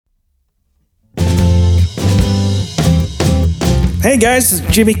Hey guys, this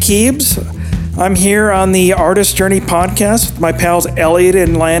is Jimmy Keebs. I'm here on the Artist Journey podcast with my pals Elliot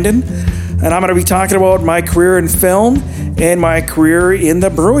and Landon, and I'm going to be talking about my career in film and my career in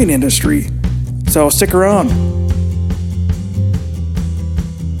the brewing industry. So stick around.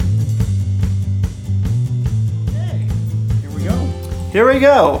 Hey, here we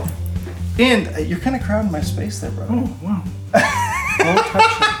go. And you're kind of crowding my space there, bro. Oh, wow. Don't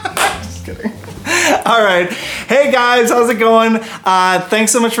touch it. Just kidding. All right. Hey guys, how's it going?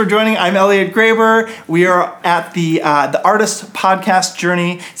 Thanks so much for joining. I'm Elliot Graber. We are at the Artist Podcast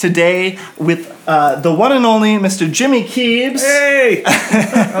Journey today with the one and only Mr. Jimmy Keebs. Hey,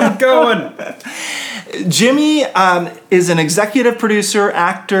 how's it going? Jimmy is an executive producer,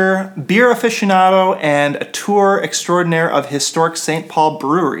 actor, beer aficionado, and a tour extraordinaire of historic St. Paul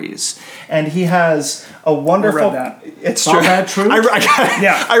breweries. And he has a wonderful... I read that. It's All true. that true?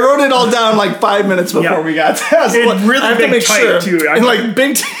 Yeah. I wrote it all down like 5 minutes before we got to that. In really big type, too. In like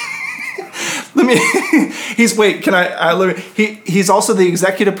big... Let me... He's also the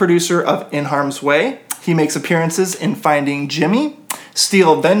executive producer of In Harm's Way. He makes appearances in Finding Jimmy,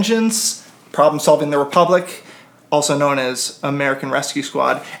 Steel Vengeance, Problem Solving the Republic, also known as American Rescue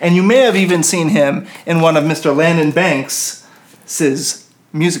Squad. And you may have even seen him in one of Mr. Landon Banks'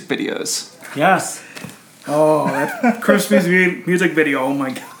 music videos. Yes. Oh, that Christmas music video. Oh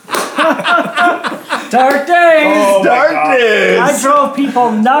my God. Dark days! Oh, Dark days! I drove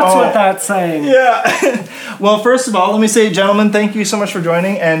people nuts with that saying. Yeah. Well, first of all, let me say, gentlemen, thank you so much for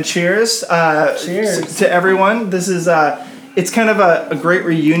joining, and cheers. Cheers. To everyone. This is... it's kind of a great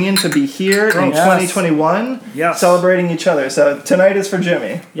reunion to be here in 2021, celebrating each other. So tonight is for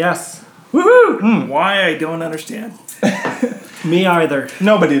Jimmy. Yes. Woohoo! Why, I don't understand. Me either.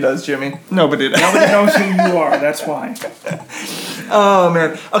 Nobody does, Jimmy. Nobody does. Nobody knows who you are, that's why. Oh,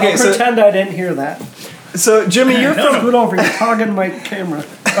 man. Okay, I'll pretend I didn't hear that. So Jimmy, you're from... Scoot over, you're hogging my camera.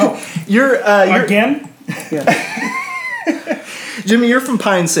 Oh, you're again? Yeah. Jimmy, you're from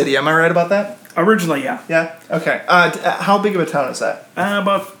Pine City. Am I right about that? Originally, yeah. Yeah? Okay. How big of a town is that?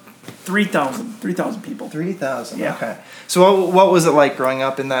 About 3,000 people. 3,000. Yeah. Okay. So what was it like growing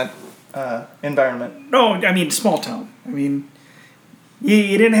up in that environment? No, I mean, small town. I mean,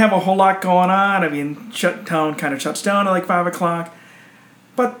 you didn't have a whole lot going on. I mean, town kind of shuts down at like 5 o'clock.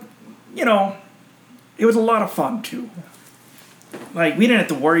 But, you know, it was a lot of fun, too. Like, we didn't have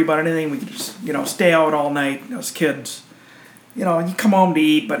to worry about anything. We could just, stay out all night as kids. You come home to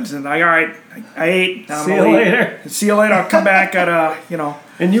eat, but it's like, all right, I ate. See you later. See you later. I'll come back at,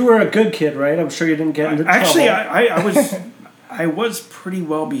 And you were a good kid, right? I'm sure you didn't get into trouble. Actually, I was pretty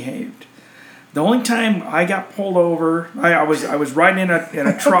well behaved. The only time I got pulled over, I was riding in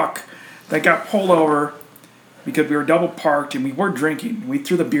a truck that got pulled over because we were double parked and we were drinking. We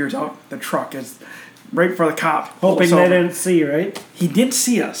threw the beers out the truck right before the cop. Hoping they didn't see, right? He did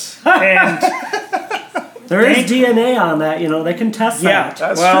see us, and there is DNA on that. They can test that.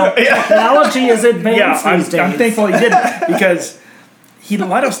 That's well, true. Yeah. Technology is advanced these days. I'm thankful he didn't because he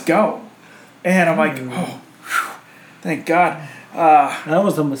let us go, and I'm like, oh, whew, thank God. That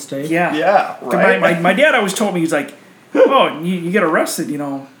was a mistake. Yeah. Yeah, right. My dad always told me, he's like, oh, you get arrested,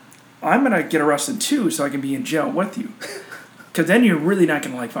 I'm going to get arrested too so I can be in jail with you. Because then you're really not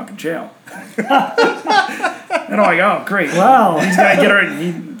going to like fucking jail. And I'm like, oh, great. Wow. He's going to get her,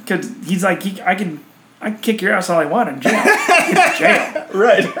 because he's like, I can kick your ass all I want in jail. Jail.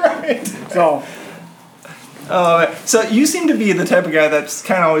 Right. So you seem to be the type of guy that's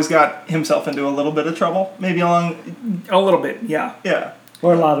kind of always got himself into a little bit of trouble, maybe along... A little bit, yeah. Yeah.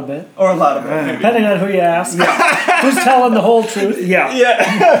 Or a lot of it. Or a lot of it, maybe. Depending on who you ask. Yeah. Who's telling the whole truth? Yeah.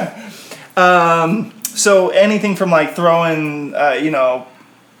 Yeah. So anything from like throwing,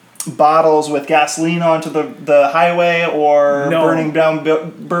 bottles with gasoline onto the highway or burning down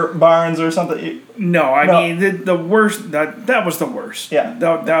barns or something? No, I mean, the worst, that was the worst. Yeah.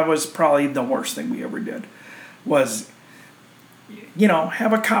 That was probably the worst thing we ever did. Was,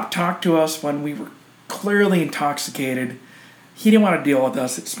 have a cop talk to us when we were clearly intoxicated. He didn't want to deal with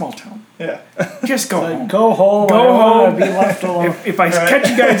us. It's small town. Yeah. Just go home. Go home. Go home. Be left alone. If I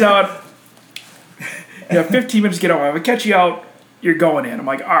catch you guys out, 15 minutes to get home. If I catch you out, you're going in. I'm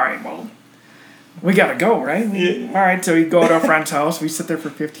like, all right, well, we got to go, right? Yeah. All right, so we go to a friend's house. We sit there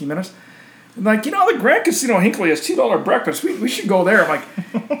for 15 minutes. I'm like, the Grand Casino Hinckley has $2 breakfast. We should go there. I'm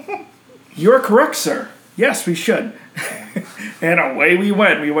like, you're correct, sir. Yes, we should. And away we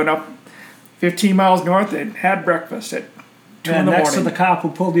went. We went up 15 miles north and had breakfast at 2 in the next morning. to the cop who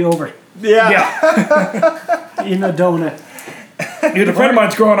pulled you over. Yeah. Eating a donut. Dude, a friend of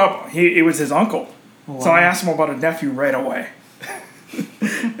mine's growing up, it was his uncle. Oh, wow. So I asked him about a nephew right away.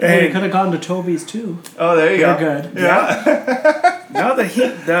 Hey, you could have gone to Toby's too. Oh, there you They're go. good. Yeah. No, the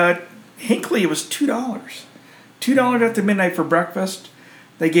Hinkley was $2. $2 after midnight for breakfast.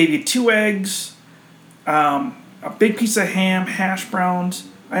 They gave you 2 eggs, a big piece of ham, hash browns.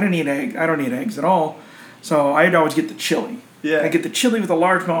 I don't eat eggs at all, so I'd always get the chili. Yeah. I get the chili with a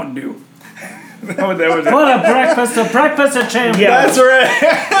large Mountain Dew. What a breakfast! A breakfast of champions. Yeah. That's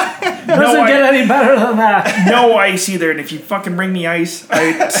right. Doesn't get any better than that. No ice either, and if you fucking bring me ice,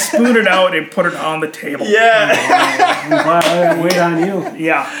 I spoon it out and put it on the table. Yeah. Wow, wait on you.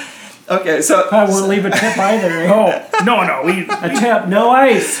 Yeah. Okay, so I won't leave a tip either. Eh? Oh, no. A tip, no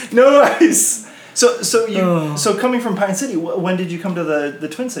ice. no ice. So coming from Pine City, when did you come to the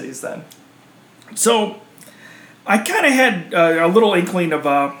Twin Cities then? So, I kind of had a little inkling of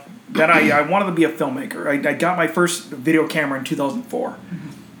that I wanted to be a filmmaker. I got my first video camera in 2004.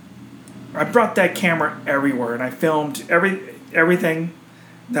 I brought that camera everywhere, and I filmed everything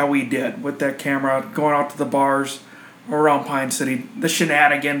that we did with that camera, going out to the bars around Pine City, the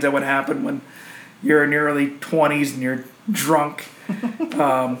shenanigans that would happen when you're in your early 20s and you're drunk.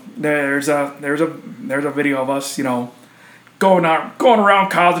 There's a video of us, going around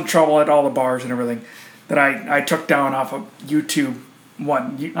causing trouble at all the bars and everything that I took down off of YouTube.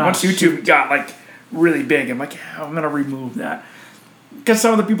 Once YouTube got like really big, I'm like, yeah, I'm gonna remove that because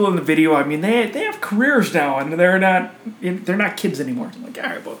some of the people in the video, I mean, they have careers now and they're not kids anymore. I'm like, all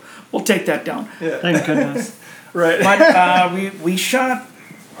right, well, we'll take that down. Yeah. Thank goodness. Right. But we shot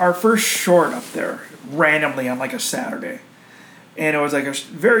our first short up there randomly on like a Saturday, and it was like a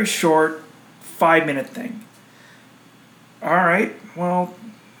very short 5-minute thing. All right, well,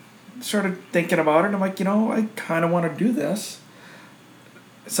 started thinking about it, and I'm like, I kind of want to do this.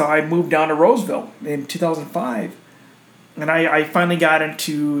 So I moved down to Roseville in 2005, and I finally got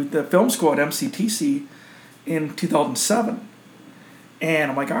into the film school at MCTC in 2007.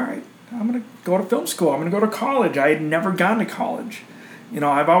 And I'm like, all right, I'm going to go to film school. I'm going to go to college. I had never gone to college.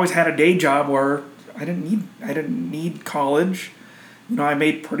 I've always had a day job where I didn't need college. I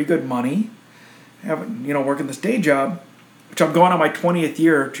made pretty good money, working this day job, which I'm going on my 20th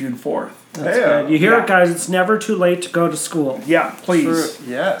year, June 4th. That's good. You hear it, guys. It's never too late to go to school. Yeah, please. True.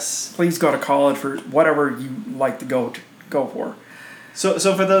 Yes. Please go to college for whatever you like to go for. So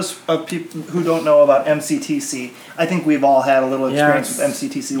for those people who don't know about MCTC, I think we've all had a little experience with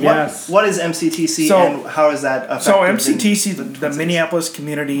MCTC. What is MCTC and how is that affected? So MCTC, the Minneapolis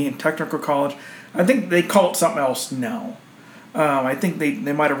Community and Technical College, I think they call it something else now. I think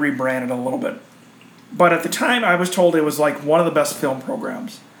they might have rebranded a little bit. But at the time, I was told it was like one of the best film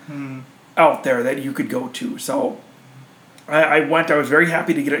programs out there that you could go to. So I went. I was very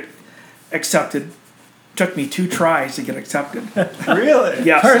happy to get it accepted. Took me 2 tries to get accepted. Really?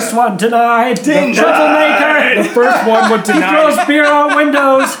 Yes. First one denied. Denied. The troublemaker. The first one was He denied. throws beer out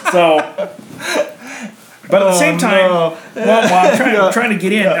windows. So, but at the same time, while I'm trying to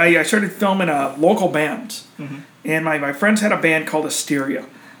get in, I started filming local bands. And my friends had a band called Asteria.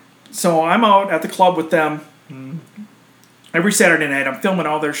 So I'm out at the club with them every Saturday night. I'm filming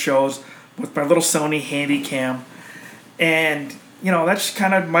all their shows with my little Sony Handycam. And, that's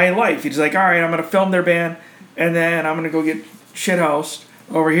kind of my life. It's like, all right, I'm going to film their band, and then I'm going to go get shithoused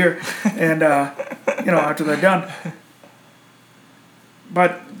over here. And, after they're done.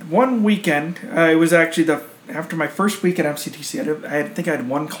 But one weekend, it was actually after my first week at MCTC, I think I had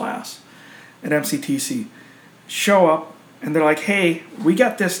 1 class at MCTC. Show up, and they're like, hey, we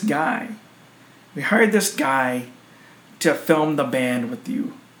got this guy. We hired this guy to film the band with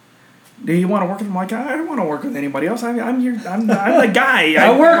you. Do you want to work with him? I'm like, I don't want to work with anybody else. I'm the guy.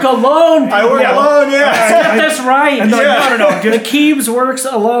 I work alone. Alone, yeah. Get this right. And they're like, no. The Keebs works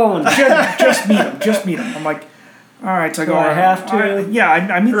alone. Just meet him. I'm like, all right. So I go, I have to?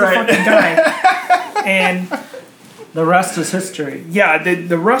 I meet the fucking guy. And the rest is history. Yeah,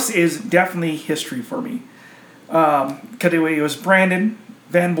 the rest is definitely history for me. Because it was Brandon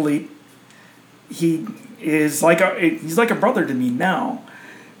Van Vliet. He's like a brother to me now.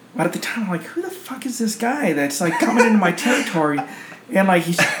 But at the time, I'm like, who the fuck is this guy that's like coming into my territory and like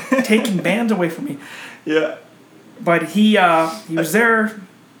he's taking bands away from me? Yeah. But he was there.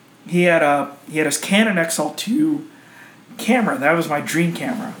 He had his Canon XL2 camera. That was my dream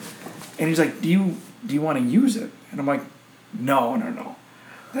camera. And he's like, do you want to use it? And I'm like, no.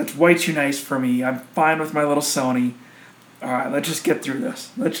 That's way too nice for me. I'm fine with my little Sony. All right, let's just get through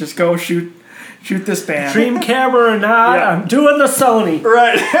this. Let's just go shoot this band. Dream camera or not, yeah. I'm doing the Sony.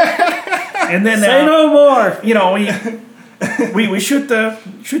 Right. And then say no more. We shoot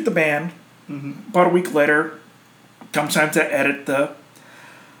the band. About a week later, comes time to edit the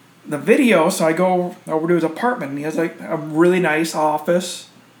video. So I go over to his apartment, and he has like a really nice office.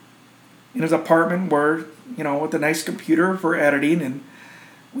 in his apartment where, with a nice computer for editing, and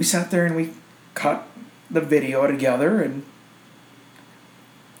we sat there and we cut the video together, and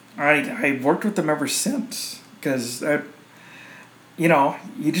I worked with him ever since, because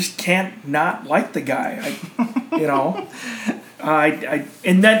you just can't not like the guy.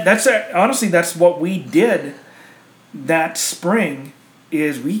 And that's honestly, that's what we did that spring,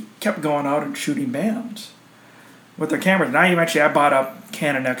 is we kept going out and shooting bands with our cameras. Now I bought a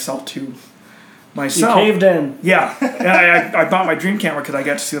Canon XL2 myself. You caved in. Yeah. And I bought my dream camera because I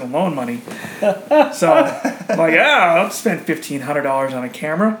got student loan money. So I'm like, I'll spend $1,500 on a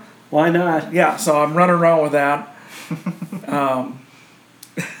camera. Why not? Yeah, so I'm running around with that.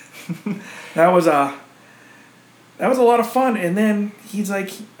 That was a lot of fun. And then he's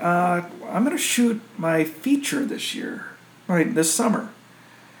like, I'm going to shoot my feature this summer.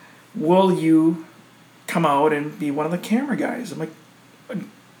 Will you come out and be one of the camera guys? I'm like,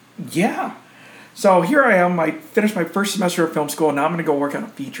 yeah. So here I am. I finished my first semester of film school, and now I'm going to go work on a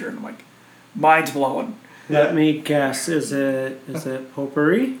feature. And I'm like, mind's blowing. Let me guess. Is it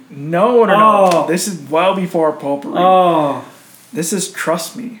potpourri? No. This is well before potpourri. Oh. This is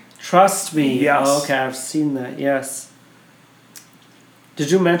Trust Me. Trust Me. Yes. Oh, okay, I've seen that. Yes.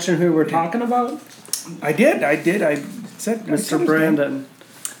 Did you mention who we're talking about? I did. I said Mr. Brandon.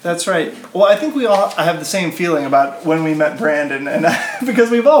 That's right. Well, I think we all have the same feeling about when we met Brandon, and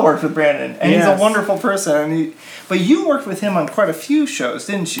because we've all worked with Brandon, and he's a wonderful person. But you worked with him on quite a few shows,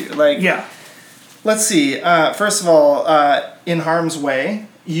 didn't you? Yeah. Let's see. First of all, In Harm's Way,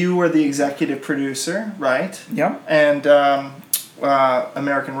 you were the executive producer, right? Yep. And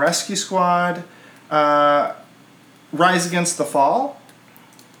American Rescue Squad, Rise Against the Fall.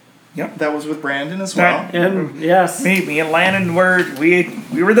 Yep. That was with Brandon as well. And yes. Me and Landon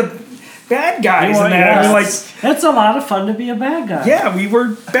we were the bad guys in that. Yes. It's a lot of fun to be a bad guy. Yeah, we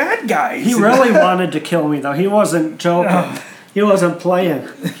were bad guys. He really wanted to kill me, though. He wasn't joking. He wasn't playing.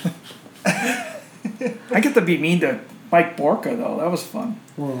 I get to be mean to Mike Borka, though. That was fun.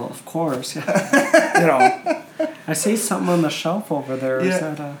 Well, of course. I see something on the shelf over there. Yeah. Is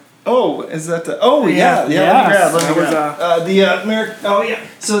that a... Oh, is that the... Oh, yeah. Yes. Let me grab. The American... Oh, yeah.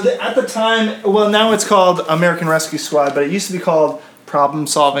 So at the time... Well, now it's called American Rescue Squad, but it used to be called Problem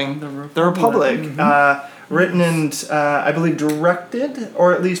Solving the Republic. Mm-hmm. Written and, I believe, directed,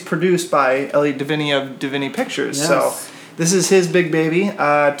 or at least produced by Ellie Divini of Divini Pictures. Yes. So this is his big baby.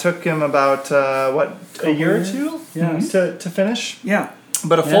 Took him about, a year or two to finish? Yeah.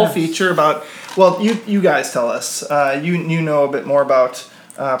 But a full feature about... Well, you guys tell us. You know a bit more about...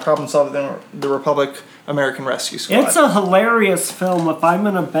 Problem Solving the Republic, American Rescue Squad. It's a hilarious film. If I'm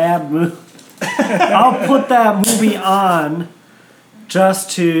in a bad mood, I'll put that movie on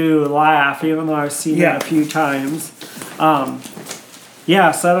just to laugh, even though I've seen it a few times. So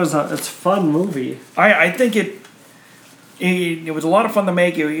it's a fun movie. I think it was a lot of fun to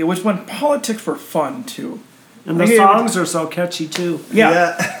make. It was when politics were fun, too. And the songs are so catchy, too.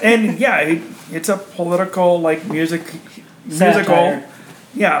 Yeah. And, it's a political, musical... Satire.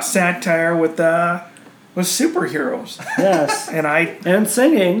 Yeah, satire with superheroes. Yes. and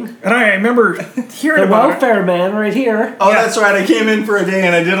singing. And I remember hearing the about welfare man right here. Oh, that's right. I came in for a day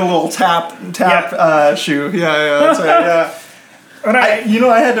and I did a little tap shoe. Yeah, that's right. Yeah. And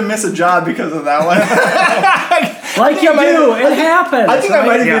I had to miss a job because of that one. It happens. I think I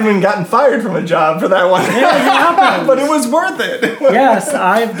might have even gotten fired from a job for that one. It happens. But it was worth it. Yes,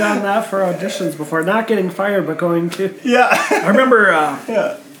 I've done that for auditions before. Not getting fired, but going to. Yeah. I remember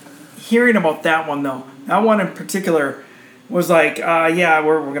hearing about that one, though. That one in particular was like,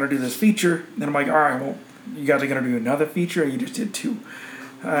 we're going to do this feature. Then I'm like, all right, well, you guys are going to do another feature? You just did two.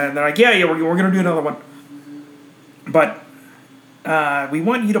 And they're like, we're going to do another one. But... we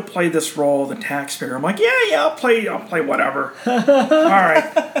want you to play this role, the taxpayer. I'm like, I'll play whatever. All right,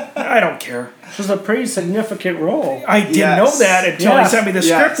 I don't care. It was a pretty significant role. I didn't know that until he sent me the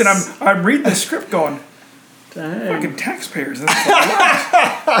script, and I'm reading the script going, fucking taxpayers. It's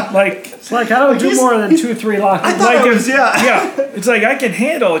like I don't do more than 2-3 lines. I thought it's like I can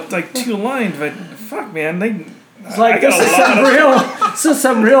handle it like 2 lines, but fuck, man, it's like this is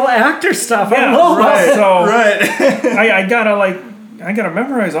some real actor stuff. Yeah, right. So I gotta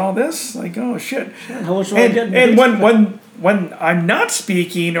memorize all this. Like, oh shit. How much and when I'm not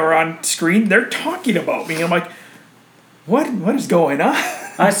speaking or on screen, they're talking about me. I'm like, what is going on?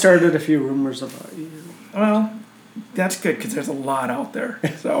 I started a few rumors about you. Well, that's good because there's a lot out there.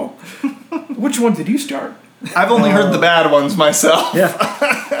 So, which one did you start? I've only heard the bad ones myself. Yeah,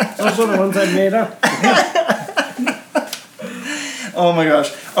 those are the ones I made up. Oh my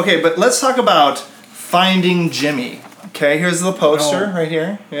gosh. Okay, but let's talk about Finding Jimmy. Okay, here's the poster right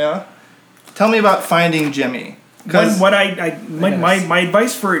here. Yeah. Tell me about Finding Jimmy. My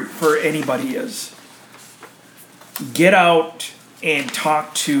advice for anybody is get out and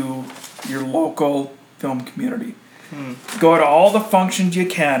talk to your local film community. Go to all the functions you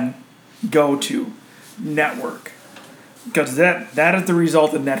can go to. Network. Because that is the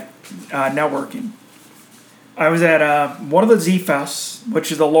result of networking. I was at one of the Z-Fests,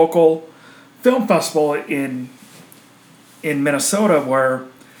 which is a local film festival in Minnesota, where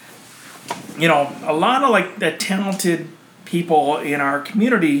a lot of like the talented people in our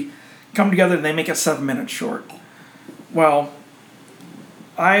community come together and they make it 7 minutes short. Well,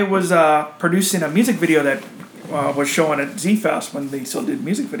 I was producing a music video that was showing at Z-Fest when they still did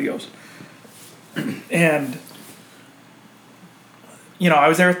music videos. And, I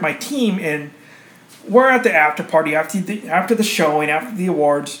was there with my team, and we're at the after party, after the show and after the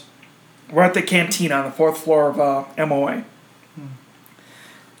awards. We're at the cantina on the 4th floor of MOA.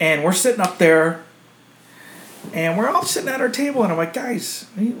 And we're sitting up there, and we're all sitting at our table, and I'm like, guys,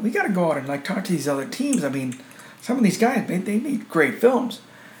 we got to go out and like talk to these other teams. I mean, some of these guys, they made great films.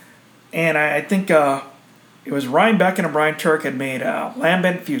 And I think it was Ryan Becken and Brian Turk had made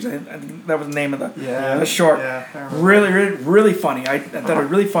Lambent Fuse. I think that was the name of the short. Yeah, really, really, really funny. I thought it was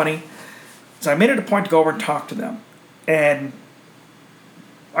really funny. So I made it a point to go over and talk to them. And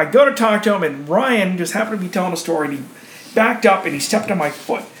I go to talk to him, and Ryan just happened to be telling a story, and he backed up and he stepped on my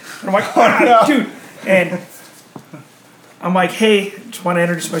foot. And I'm like, dude. And I'm like, hey, just want to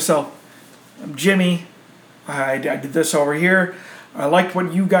introduce myself. I'm Jimmy. I did this over here. I liked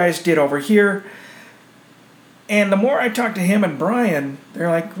what you guys did over here. And the more I talked to him and Brian, they're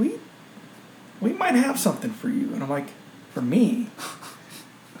like, we might have something for you. And I'm like, for me?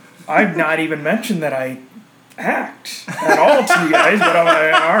 I've not even mentioned that I act at all to you guys, but I'm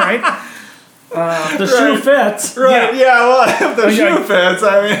like, all right. The shoe fits. Right, yeah, well, if the shoe fits,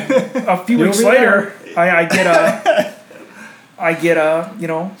 I mean. A few weeks later, I get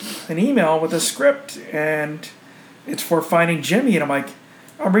an email with a script, and it's for Finding Jimmy, and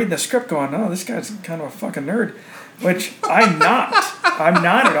I'm reading the script going, oh, this guy's kind of a fucking nerd, which I'm not. I'm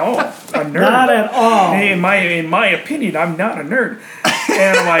not at all a nerd. Not at all. Hey, in my opinion, I'm not a nerd.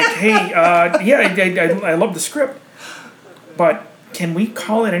 And I'm like, hey, I love the script, but can we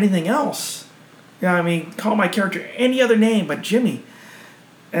call it anything else? Yeah, I mean, call my character any other name but Jimmy.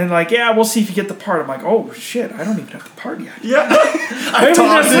 And like, yeah, we'll see if you get the part. I'm like, oh shit, I don't even have the part yet. Yeah, I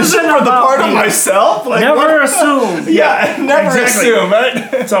talked this for the part of myself. Like, never assume. Yeah, never assume.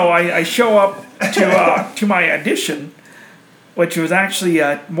 Right? So I show up to my audition, which was actually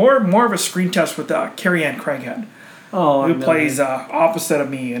more of a screen test with Carrie Ann Craighead, who plays opposite of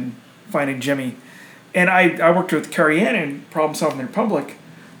me in Finding Jimmy. And I worked with Carrie Ann in Problem Solving the Republic.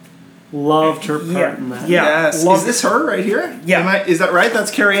 Loved her part in that. Yeah. Yes. Is this her right here? Yeah. Is that right? That's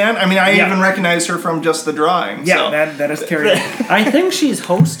Carrie Ann? I mean, I even recognized her from just the drawing. Yeah, so. that is Carrie Ann. I think she's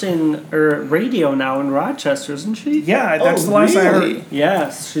hosting radio now in Rochester, isn't she? Yeah, that's the last I heard.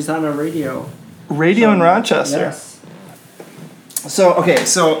 Yes, she's on a radio. Radio in Rochester. Yes.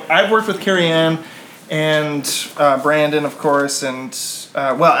 So I've worked with Carrie Ann and Brandon, of course, and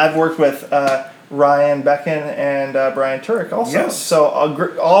I've worked with Ryan Becken and Brian Turek also. Yes. So all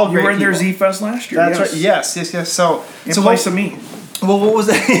great You were in their people. Z-Fest last year. That's right. Yes. So in place of me. Well, what was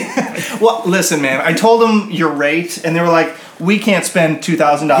that? Well, listen, man. I told them your rate, and they were like, "We can't spend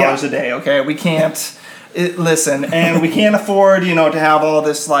 $2,000 a day. Okay, we can't." Listen, and we can't afford, to have all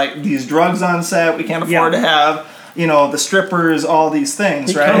this these drugs on set. We can't afford to have, the strippers, all these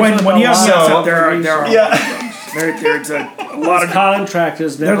things, right? When you have set, there are yeah. There's a lot of contract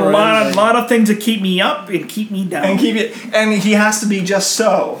is there's a lot of things that keep me up and keep me down. And he has to be just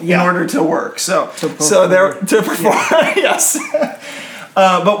so in order to work. To perform. Yes.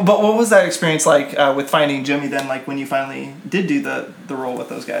 But what was that experience like with Finding Jimmy then? Like when you finally did do the role with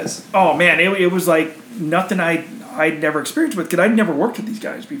those guys? Oh man, it was like nothing I'd never experienced with, because I'd never worked with these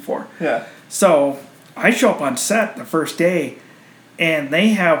guys before. Yeah. So I show up on set the first day, and they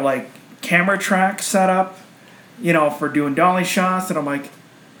have camera track set up, for doing dolly shots, and I'm like,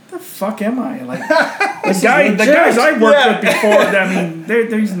 the fuck am I? The guys I worked with before, I mean,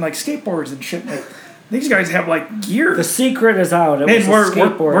 they're using skateboards and shit. These guys have gear. The secret is out.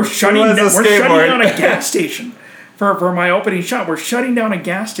 We're shutting down a gas station for my opening shot. We're shutting down a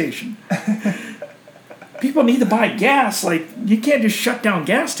gas station. People need to buy gas. You can't just shut down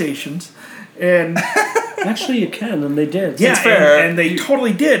gas stations. And actually, you can, and they did. Yeah, it's fair. And they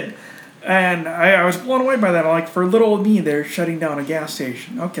totally did. And I was blown away by that. I'm like, for little old me, they're shutting down a gas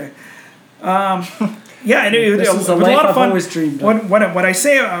station. Okay. Yeah, and it was a lot of fun. Always dreamed of. What I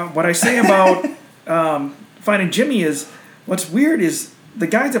say about Finding Jimmy is, what's weird is the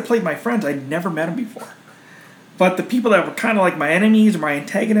guys that played my friends, I'd never met them before. But the people that were kind of like my enemies or my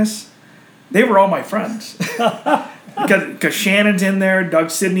antagonists, they were all my friends. Because Shannon's in there, Doug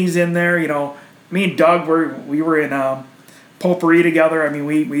Sidney's in there. You know, me and Doug we were in Potpourri together. I mean,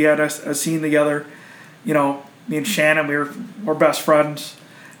 we had a scene together. You know, me and Shannon, we're best friends,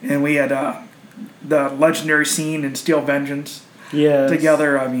 and we had the legendary scene in Steel Vengeance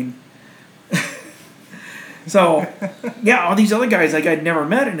together. I mean, so yeah, all these other guys like I'd never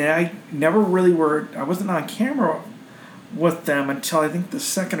met, and I never really I wasn't on camera with them until I think the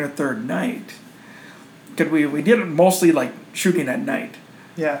second or third night. Because we did it mostly like shooting at night.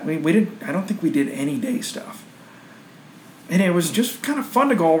 Yeah. We didn't. I don't think we did any day stuff. And it was just kind of fun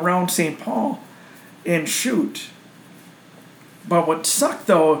to go around St. Paul and shoot. But what sucked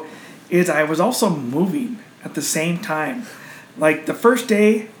though is I was also moving at the same time. Like the first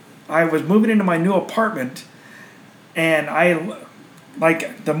day, I was moving into my new apartment, and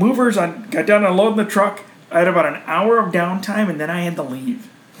the movers. I got done unloading the truck. I had about an hour of downtime, and then I had to leave.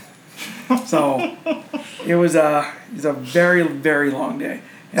 So it was a very, very long day.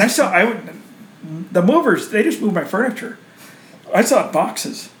 And the movers, they just moved my furniture. I saw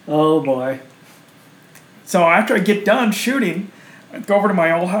boxes. Oh boy. So after I get done shooting, I'd go over to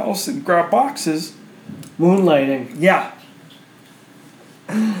my old house and grab boxes. Moonlighting. Yeah.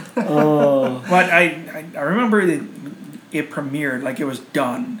 Oh. But I remember it premiered, like it was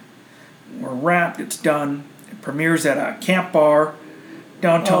done. We're wrapped, it's done. It premieres at a camp bar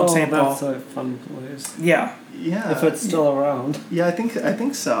downtown St. Paul. That's a fun place. Yeah. Yeah. If it's still around. Yeah, I think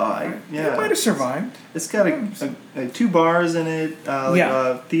so. It might have survived. It's got two bars in it,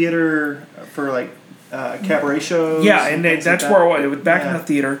 a theater for like cabaret shows. Yeah, and that's where it was back in the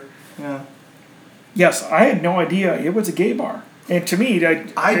theater. Yeah. Yes, I had no idea it was a gay bar. And to me,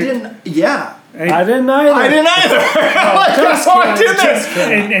 I didn't. Yeah. I didn't either. I didn't either. I walked in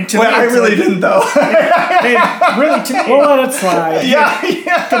there. And to me, I really didn't though. Really, to me, we'll let it slide.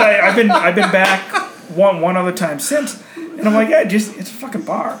 Yeah. But I've been back one other time since, and I'm like, yeah, it's a fucking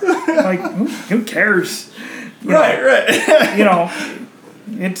bar. Like, who cares? Right. You know,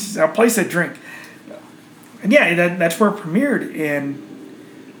 it's a place to drink. And yeah, that's where it premiered, and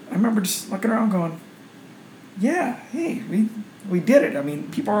I remember just looking around, going, yeah, hey, we did it. I mean,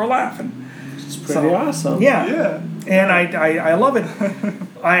 people are laughing. It's pretty awesome. Yeah. And I love it.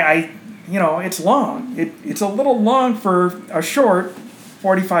 It's long. It's a little long for a short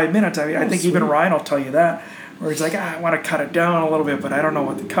 45 minutes. I mean, I think even Ryan will tell you that, where he's like, I want to cut it down a little bit, but I don't know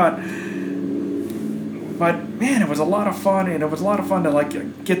what to cut. But man, it was a lot of fun, and it was a lot of fun to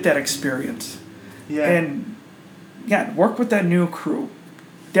like get that experience. Yeah. And yeah, work with that new crew.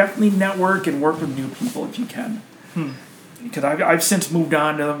 Definitely network and work with new people if you can. Because I've since moved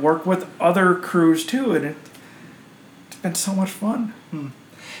on to work with other crews too, and it's been so much fun.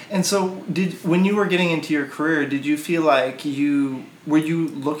 And so, when you were getting into your career, did you feel like were you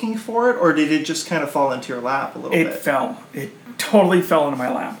looking for it, or did it just kind of fall into your lap a little bit? It fell. It totally fell into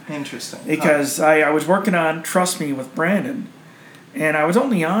my lap. Interesting. Because I was working on Trust Me with Brandon, and I was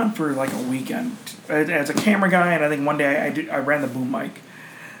only on for like a weekend as a camera guy, and I think one day I ran the boom mic.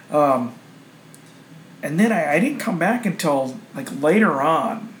 And then I didn't come back until like later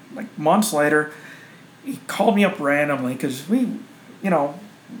on, like months later. He called me up randomly because we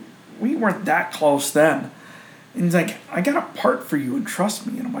weren't that close then. And he's like, I got a part for you and Trust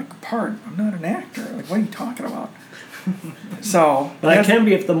Me. And I'm like, a part? I'm not an actor. Like, what are you talking about? So that can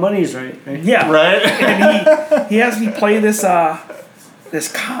be if the money's right. Yeah. Right. And he has me play this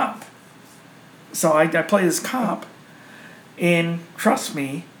cop. So I play this cop in Trust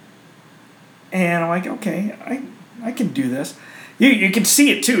Me. And I'm like, okay, I can do this. You can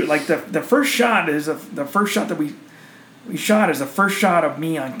see it too. Like the first shot is the first shot that we shot is the first shot of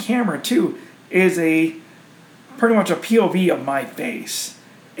me on camera too. Is pretty much a POV of my face,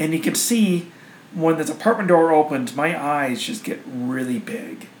 and you can see when this apartment door opens, my eyes just get really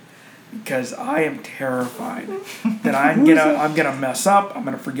big because I am terrified that I'm gonna mess up. I'm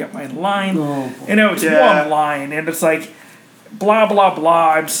gonna forget my line. And it's one line, and it's like, blah, blah,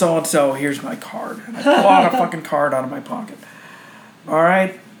 blah, I'm so-and-so, here's my card. And I pull out a fucking card out of my pocket. All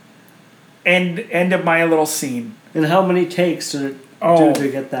right? End of my little scene. And how many takes did it do to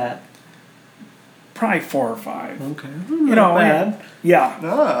get that? Probably 4 or 5. Okay. Not bad. Yeah.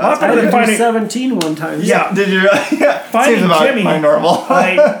 I did do 17 one time. Yeah. Did you? Yeah. Finding Seems about Jimmy, my normal.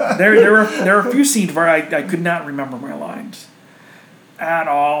 there were a few scenes where I could not remember my lines. At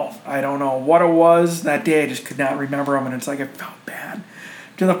all. I don't know what it was that day. I just could not remember them, and it's like I felt bad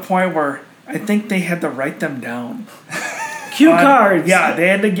to the point where I think they had to write them down. Cue cards. Yeah, they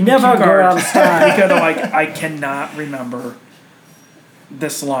had to give me Never cue go out cards of style. because I'm like, I cannot remember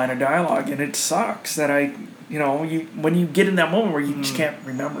this line of dialogue, and it sucks that when you get in that moment where you just can't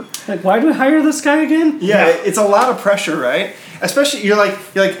remember. Like, why do we hire this guy again? Yeah, it's a lot of pressure, right? Especially you're like,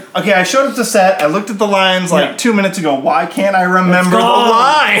 okay, I showed up to set, I looked at the lines like 2 minutes ago. Why can't I remember the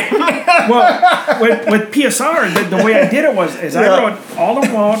line? Well, with PSR, the way I did it was I wrote all of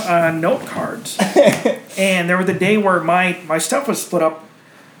them out on note cards, and there was a day where my stuff was split up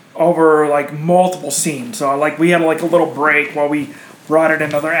over like multiple scenes. So like we had like a little break while we brought in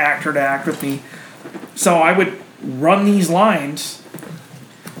another actor to act with me. So I would run these lines,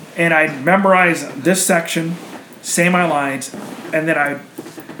 and I'd memorize this section, say my lines, and then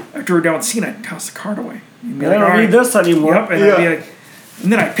after we're done with the scene, I'd toss the card away. I don't need this anymore. Yep, and I'd be like,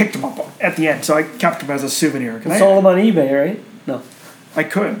 and then I picked them up at the end, so I kept them as a souvenir. Sold them on eBay, right? No. I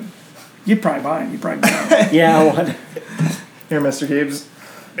could. You'd probably buy them. You'd probably buy them. Yeah, what? Here, Mr. Keebs.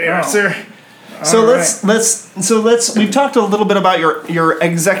 There, Oh. sir. So let's we've talked a little bit about your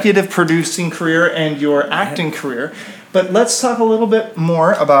executive producing career and your acting career, but let's talk a little bit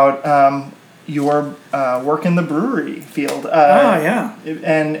more about your work in the brewery field.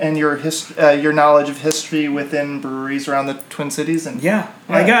 And your knowledge of history within breweries around the Twin Cities and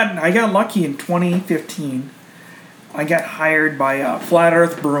I got lucky in 2015. I got hired by Flat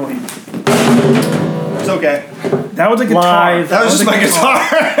Earth Brewing. It's okay. That was a guitar. Live. That was just my guitar.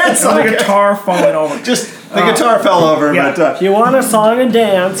 That was a guitar falling over. Just the guitar fell over, yeah. but If you want a song and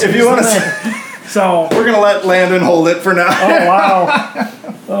dance. if you want to, So we're gonna let Landon hold it for now. Oh wow.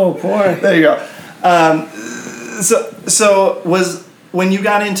 Oh boy. There you go. So was when you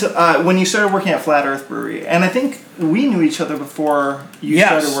got into when you started working at Flat Earth Brewery, and I think we knew each other before you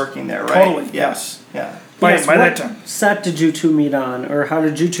started working there, right? Totally. Yes. Yeah. By Yes, that what time. set did you two meet on, or how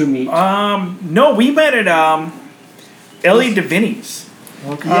did you two meet? No, we met at Ellie DeVinny's.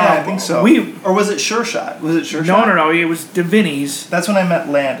 Okay. Yeah, I think so. Or was it Sure Shot? Was it Sure Shot? No. It was DeVinny's. That's when I met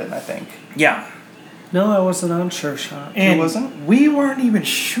Landon, I think. Yeah. No, I wasn't on Sure Shot. And wasn't? we weren't even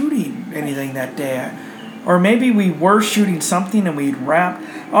shooting anything that day. Or maybe we were shooting something and we'd wrapped.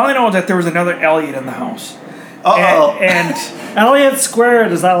 All I know is that there was another Elliot in the house. Uh-oh. And Elliott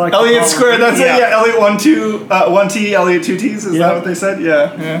Squared, is that like Elliott Squared, that's Yeah. it, yeah. Elliott 1 T, Elliott 2 T's, is that what they said?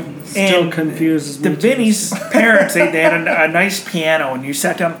 Yeah. Still and confuses me. the Vinny's parents, they had a nice piano, and you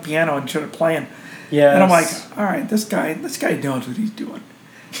sat down at the piano and started playing. Yes. And I'm like, all right, this guy knows what he's doing.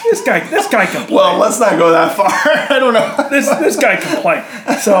 This guy can play. Well, let's not go that far. I don't know. This guy can play.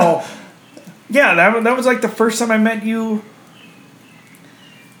 So, yeah, that was like the first time I met you.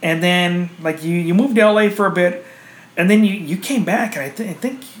 And then, like, you moved to LA for a bit, and then you came back, and I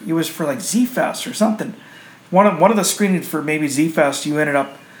think it was for, like, Z-Fest or something. One of the screenings for maybe Z-Fest, we ended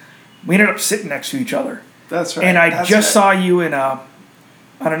up sitting next to each other. That's right. And I just saw you on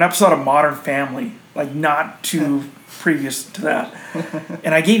an episode of Modern Family, like, not too previous to that.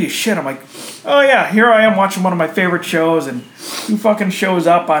 And I gave you shit. I'm like, oh, yeah, here I am watching one of my favorite shows, and who fucking shows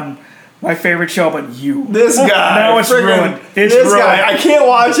up on my favorite show but you? This guy. Now it's ruined. It's this ruined. guy. I can't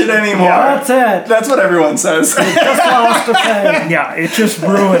watch it anymore. Yeah, that's it. That's what everyone says. Just lost a fan. Yeah, it just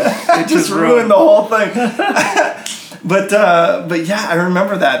ruined. It just ruined the whole thing. But yeah, I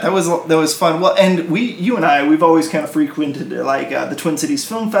remember that. That was fun. Well, and you and I, we've always kind of frequented like the Twin Cities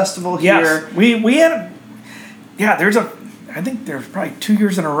Film Festival here. Yes, we had. Yeah, I think there's probably 2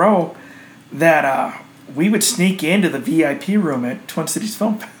 years in a row that we would sneak into the VIP room at Twin Cities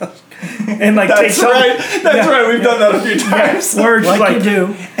Film Fest and like That's right. That's right. We've done that a few times. We're just Like you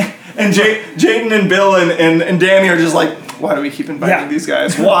do. And Jaden and Bill and Danny are just like, why do we keep inviting these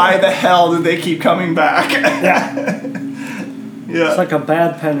guys? Why the hell did they keep coming back? Yeah. Yeah. It's like a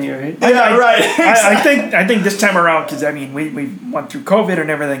bad penny, right? Yeah, right. I think this time around, because I mean we went through COVID and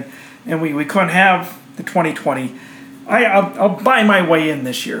everything, and we couldn't have the 2020. I'll buy my way in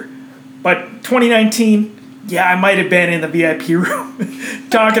this year, but 2019, yeah, I might have been in the VIP room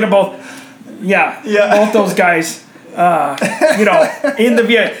talking about both those guys, in the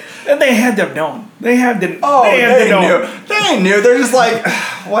VIP, and they had to have known. They had to. Oh, they knew. They knew. They're just like,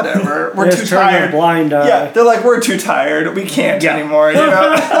 whatever. We're too turn tired. a blind eye. Yeah, they're like, we're too tired. We can't anymore. You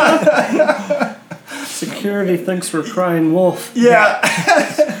know? Security thinks we're crying wolf. Yeah.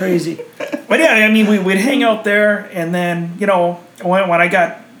 It's crazy. But yeah, I mean, we'd hang out there, and then when I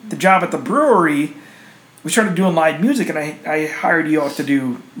got the job at the brewery, we started doing live music, and I hired you out to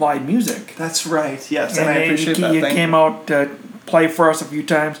do live music. That's right. Yes, and I then appreciate that. You came out to play for us a few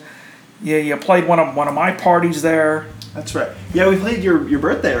times. Yeah, you played one of my parties there. That's right. Yeah, we played your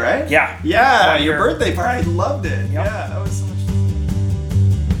birthday, right? Yeah. Yeah, your birthday party. I loved it. Yep. Yeah, that was so much fun.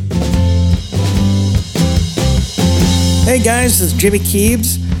 Hey guys, this is Jimmy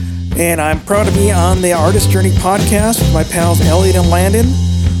Keebs, And I'm proud to be on the Artist Journey podcast with my pals Elliot and Landon.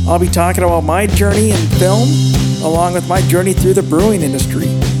 I'll be talking about my journey in film, along with my journey through the brewing industry.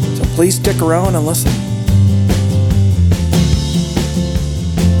 So please stick around and listen.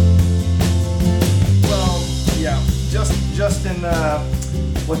 Well, yeah, just in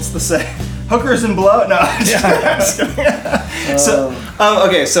what's the say? Hookers and blow? No. Yes. So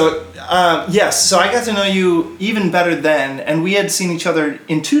I got to know you even better then, and we had seen each other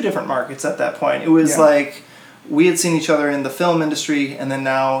in two different markets at that point. It was like we had seen each other in the film industry, and then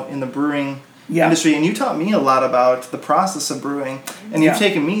now in the brewing industry. And you taught me a lot about the process of brewing, and you've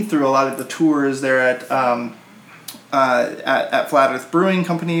taken me through a lot of the tours there at Flat Earth Brewing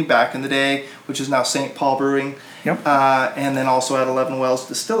Company back in the day, which is now St. Paul Brewing. Yep. And then also at 11 Wells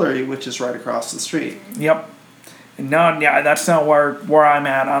Distillery, which is right across the street. Yep. And now, that's not where I'm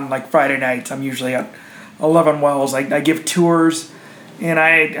at on like Friday nights. I'm usually at 11 Wells. I give tours, and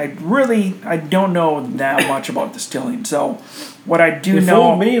I don't know that much about distilling. So what I do you know...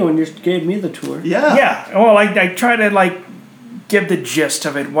 fooled me when you gave me the tour. Yeah. Yeah. Well, I try to give the gist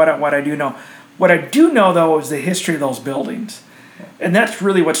of it, what I do know. What I do know, though, is the history of those buildings. And that's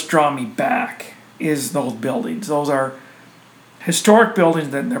really what's drawn me back, is those buildings. Those are historic buildings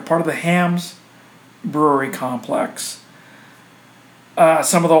that they're part of the Hams Brewery complex.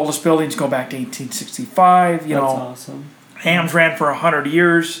 Some of the oldest buildings go back to 1865. That's awesome. Hams ran for 100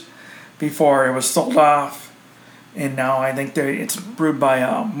 years before it was sold off. And now I think it's brewed by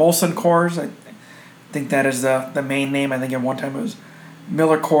Molson Coors. I think that is the main name. I think at one time it was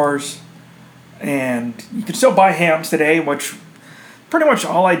Miller Coors. And you can still buy Hams today, which pretty much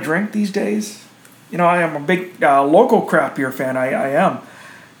all I drink these days. I am a big local craft beer fan. I am.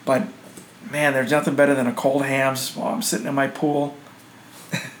 But, man, there's nothing better than a cold Hams while I'm sitting in my pool.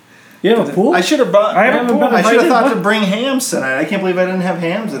 You have a pool? I should have brought... I have a pool. I should have thought to bring Hams tonight. I can't believe I didn't have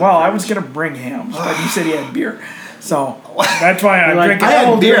Hams in Well, I was going to bring Hams, but you said you had beer. So, that's why I'm drinking... I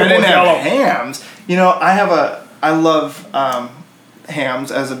had beer. I didn't have Hams. I love...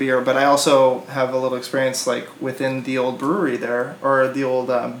 Hams as a beer, but I also have a little experience within the old brewery there, or the old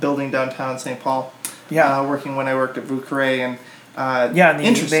building downtown St. Paul. Yeah, working when I worked at Vauqueray and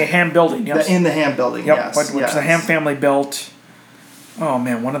the Ham building. Yes. In the Ham building. Yep, yes, which the Ham family built. Oh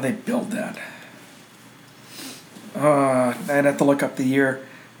man, when did they build that? I'd have to look up the year.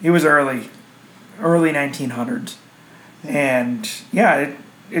 It was early 1900s, and I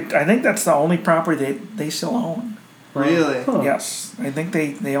think that's the only property they still own. Really? Huh. Yes, I think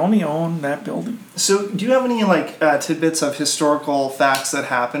they only own that building. So, do you have any tidbits of historical facts that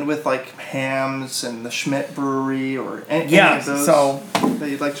happened with Hams and the Schmidt Brewery or any of those that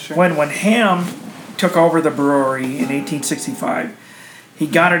you'd like to share? When Ham took over the brewery in 1865, he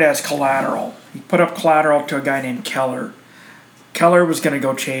got it as collateral. He put up collateral to a guy named Keller. Keller was going to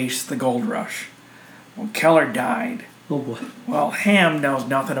go chase the gold rush. Well, Keller died. Oh boy. Well, Ham knows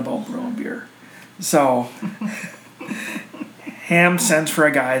nothing about brewing beer, so. Ham sends for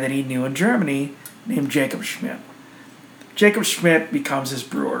a guy that he knew in Germany named Jacob Schmidt. Jacob Schmidt becomes his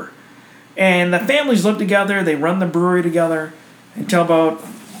brewer. And the families live together. They run the brewery together until about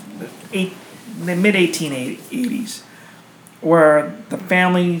the mid-1880s, where the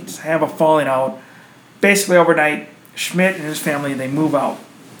families have a falling out. Basically, overnight, Schmidt and his family, they move out.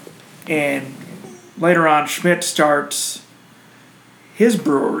 And later on, Schmidt starts his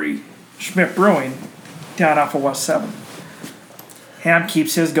brewery, Schmidt Brewing, down off of West 7. Ham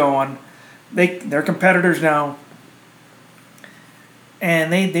keeps his going. They're competitors now.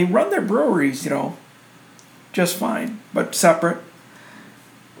 And they run their breweries, just fine, but separate.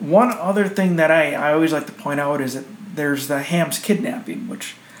 One other thing that I always like to point out is that there's the Ham's kidnapping,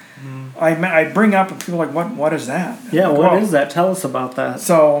 which I bring up and people are like, what is that? Yeah, what is that? Tell us about that.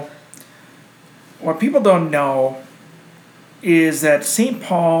 So, what people don't know is that St.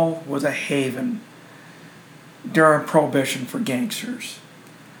 Paul was a haven during Prohibition for gangsters.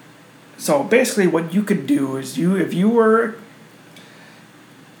 So basically what you could do is if you were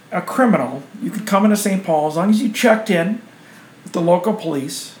a criminal, you could come into St. Paul as long as you checked in with the local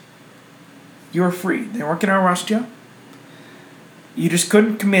police, you were free. They weren't going to arrest you. You just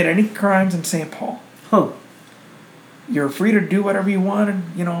couldn't commit any crimes in St. Paul. Huh. You're free to do whatever you wanted,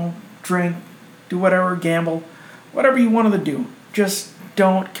 drink, do whatever, gamble, whatever you wanted to do. Just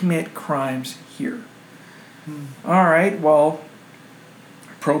don't commit crimes here. All right, well,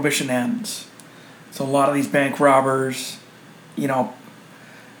 Prohibition ends. So a lot of these bank robbers,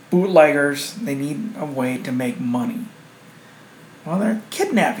 bootleggers, they need a way to make money. Well, they're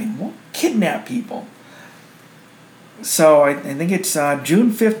kidnapping. We'll kidnap people. So I think it's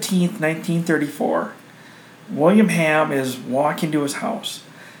June 15th, 1934. William Ham is walking to his house.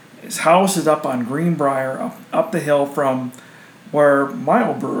 His house is up on Greenbrier, up the hill from where my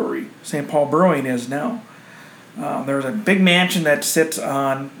old brewery, St. Paul Brewing, is now. There's a big mansion that sits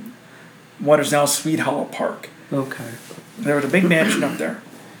on what is now Sweet Hollow Park. Okay. There was a big mansion up there.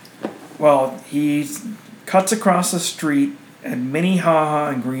 Well, he cuts across the street at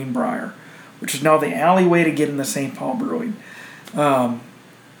Minnehaha and Greenbrier, which is now the alleyway to get into St. Paul Brewing.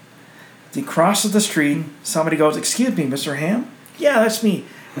 He crosses the street. Somebody goes, "Excuse me, Mr. Ham?" "Yeah, that's me."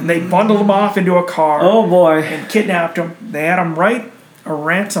 And they bundled him off into a car. Oh, boy. And kidnapped him. They had him write a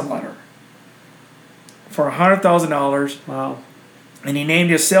ransom letter for $100,000. Wow. And he named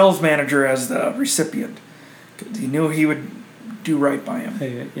his sales manager as the recipient, 'cause he knew he would do right by him.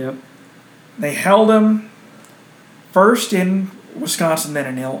 Hey, yep. They held him first in Wisconsin,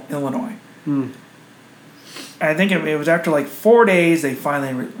 then in Illinois. I think it was after like 4 days they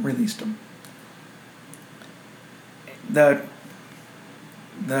finally released him. The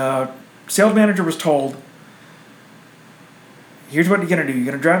sales manager was told, "Here's what you're going to do. You're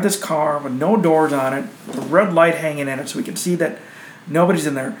going to drive this car with no doors on it, with a red light hanging in it so we can see that nobody's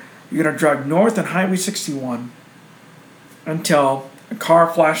in there. You're going to drive north on Highway 61 until a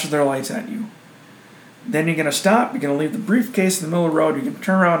car flashes their lights at you. Then you're going to stop. You're going to leave the briefcase in the middle of the road. You're going to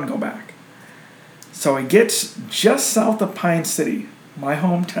turn around and go back." So he gets just south of Pine City, my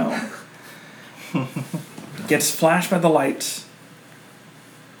hometown. Gets flashed by the lights.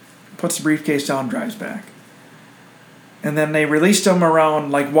 Puts the briefcase down, drives back. And then they released him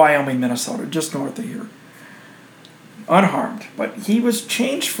around like Wyoming, Minnesota, just north of here. Unharmed. But he was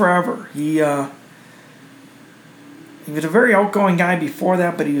changed forever. He was a very outgoing guy before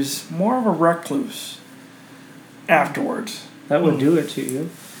that, but he was more of a recluse afterwards. That would do it to you.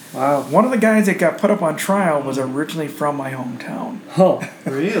 Wow. One of the guys that got put up on trial was originally from my hometown. Oh.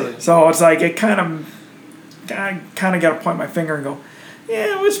 Really? So it's like I kind of got to point my finger and go,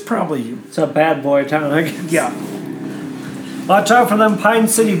 "Yeah, it was probably you." It's a bad boy town, I guess. Yeah. Watch out for them Pine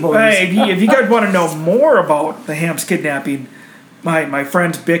City boys. Hey, if you guys want to know more about the Ham's kidnapping, my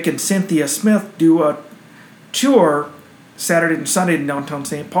friends Bick and Cynthia Smith do a tour Saturday and Sunday in downtown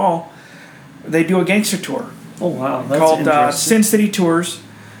St. Paul. They do a gangster tour Oh, wow. That's called interesting. Sin City Tours.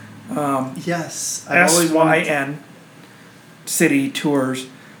 Yes. I've always wanted SYN City Tours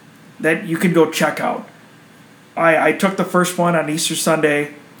that you can go check out. I took the first one on Easter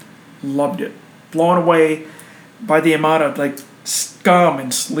Sunday, loved it, blown away by the amount of like scum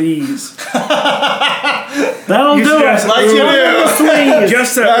and sleaze. That'll You do should it. just- Like you do. Sleeves.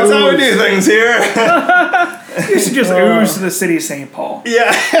 Just That's how we do things here. Used to just ooze to the city of St. Paul.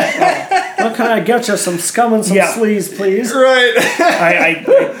 Yeah. What can I get you? Some scum and some Yeah. sleeves, please. Right.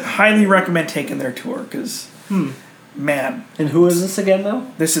 I highly recommend taking their tour because, man, And who is this again, though?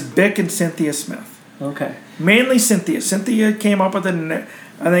 this is Bick and Cynthia Smith. Okay. Mainly Cynthia. Cynthia came up with it, and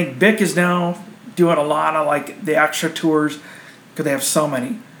I think Bick is now doing a lot of like the extra tours because they have so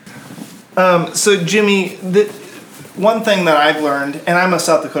many. So Jimmy, one thing that I've learned, and I'm a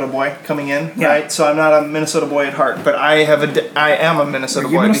South Dakota boy coming in, Yeah. right? So I'm not a Minnesota boy at heart, but I am a Minnesota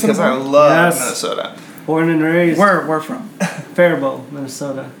Are you boy Minnesota because I boy? love Yes. Minnesota. Born and raised. Where from? Faribault,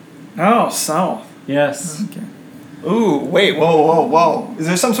 Minnesota. Oh, south. Yes. Okay. Ooh, wait, whoa. Is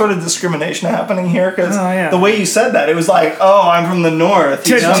there some sort of discrimination happening here? Because Oh, yeah. the way you said that, it was like, oh, I'm from the north,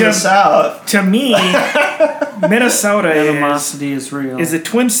 he's from the south. To me, Minnesota Animosity is real. is the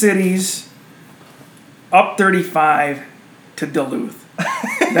Twin Cities up 35 to Duluth.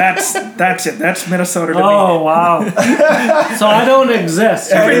 That's it. That's Minnesota to Oh, me. wow. So I don't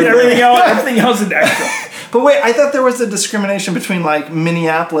exist. Everything else is extra. But wait, I thought there was a discrimination between like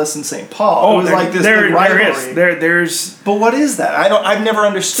Minneapolis and St. Paul. It was like this big rivalry. There's. But what is that? I've never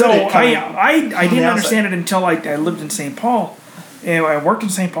understood So it. I didn't outside. understand it until I lived in St. Paul, and I worked in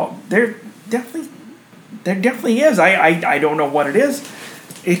St. Paul. There definitely is. I don't know what it is.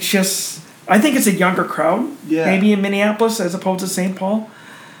 It's just I think it's a younger crowd. Yeah. Maybe in Minneapolis as opposed to St. Paul.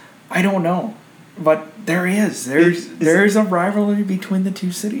 I don't know, but there's a rivalry between the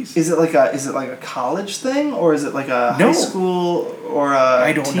two cities. Is it like a college thing, or is it like a No. high school or a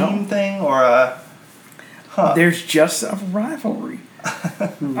I don't team know. thing, or a? Huh. There's just a rivalry.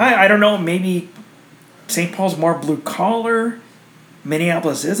 I don't know. Maybe St. Paul's more blue collar.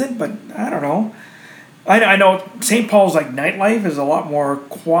 Minneapolis isn't, but I don't know. I know St. Paul's like nightlife is a lot more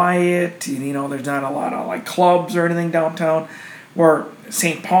quiet. You know, there's not a lot of like clubs or anything downtown. Where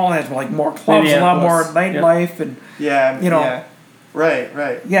St. Paul has like more clubs, a lot more nightlife, and Yeah. you know. Yeah. Right.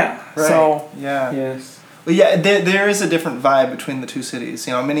 yeah. Right. So Yeah. Yes. Well, yeah, there is a different vibe between the two cities.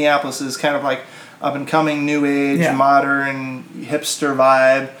 You know, Minneapolis is kind of like up and coming, new age, Yeah. modern, hipster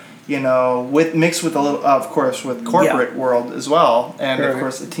vibe, with mixed with a little, of course, with corporate world as well, and of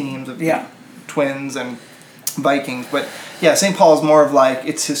course the teams of Twins and Vikings. But yeah, St. Paul is more of like,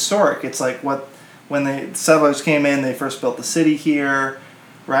 it's historic. It's like when the settlers came in, they first built the city here,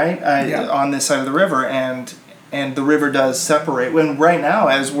 right, on this side of the river, and the river does separate. When right now,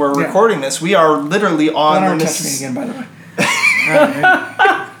 as we're recording this, we are literally on the Mississippi. Again, by the way.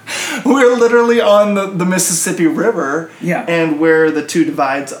 We're literally on the Mississippi River, and where the two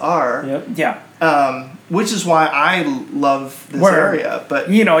divides are. Which is why I love this area. But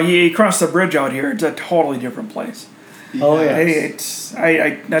you cross the bridge out here, it's a totally different place. Oh yeah, it's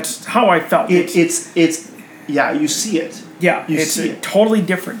that's how I felt. It's you see it. Yeah, it's totally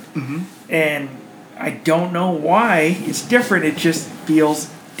different, and I don't know why it's different. It just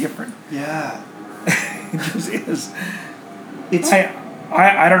feels different. Yeah, it just is.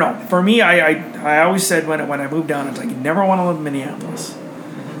 I don't know. For me, I always said when I moved down, it's like you never want to live in Minneapolis.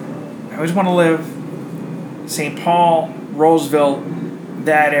 I always want to live St. Paul, Roseville,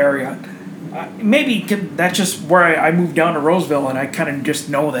 that area. Maybe that's just where I moved down to Roseville, and I kind of just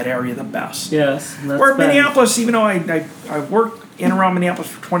know that area the best. Yes. Where Minneapolis, even though I worked in and around Minneapolis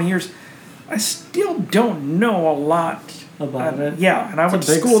for 20 years, I still don't know a lot about it. Yeah, and I went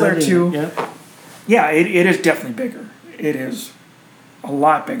to school there too. Yeah, it is definitely bigger. It is a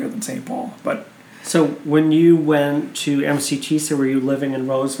lot bigger than St. Paul. But so when you went to MCTC, were you living in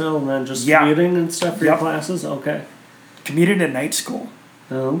Roseville and then just commuting and stuff for your classes? Okay. Commuted at night school.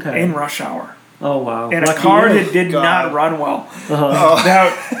 Oh, okay. In rush hour. Oh, wow. In a car that did not run well. In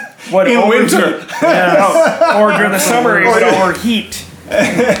winter. Or during the summer, it would overheat.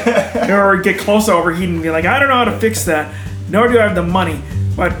 Or get close to overheating and be like, I don't know how to fix that. Nor do I have the money.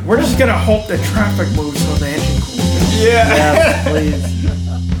 But we're just going to hope that traffic moves so the engine cools down. Yeah, please.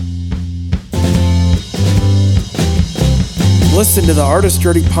 Listen to the Artist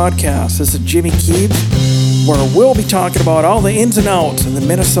Journey podcast. This is Jimmy Keebs, where we'll be talking about all the ins and outs in the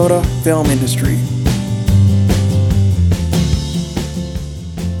Minnesota film industry.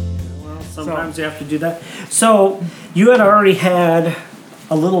 Well, sometimes you have to do that. So, you had already had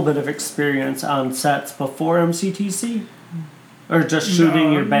a little bit of experience on sets before MCTC? Or just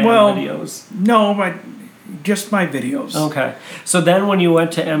shooting your band videos? No, just my videos. Okay. So then when you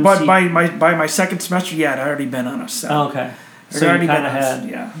went to MC... But by my second semester, I'd already been on a set. Okay. So you kind of had...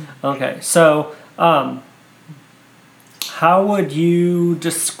 Yeah. Okay. So, how would you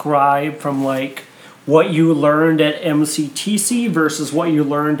describe from, like, what you learned at MCTC versus what you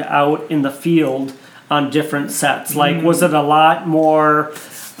learned out in the field on different sets? Like, was it a lot more...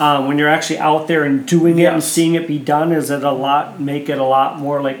 when you're actually out there and doing it and seeing it be done, make it a lot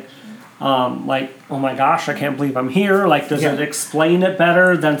more like, oh my gosh, I can't believe I'm here. Like, does it explain it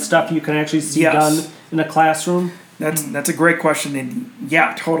better than stuff you can actually see done in a classroom? That's a great question, and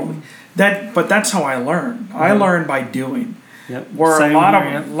yeah, totally. But that's how I learned. I learned by doing. Yep. Where a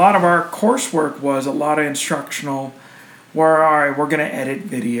lot of our coursework was a lot of instructional. Where all right, we're gonna edit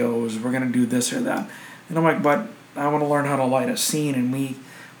videos, we're gonna do this or that, and I'm like, but I want to learn how to light a scene, and we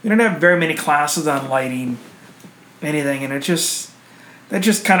don't have very many classes on lighting, anything, and that's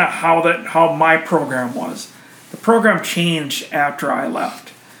just kind of how my program was. The program changed after I left,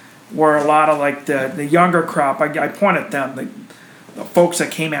 where a lot of like the younger crop, I point at them, the folks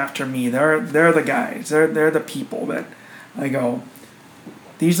that came after me, they're the guys, they're the people that I go,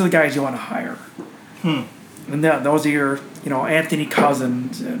 these are the guys you want to hire, and those are your Anthony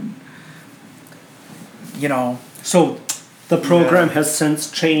Cousins and So. The program has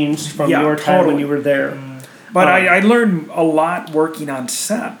since changed from your time when you were there. But I learned a lot working on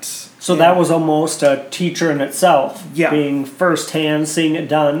sets. So that was almost a teacher in itself. Yeah. Being firsthand, seeing it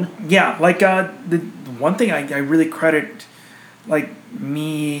done. Yeah, like the one thing I really credit, like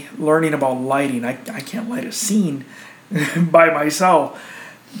me learning about lighting. I can't light a scene by myself,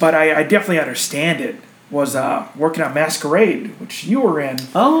 but I definitely understand it. Was working on Masquerade, which you were in.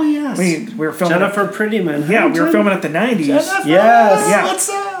 Oh, yes. We were filming... Jennifer Prettyman. Yeah, we were filming at the 90s. Jennifer, yes. What's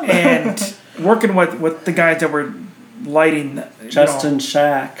up? And working with the guys that were lighting... Justin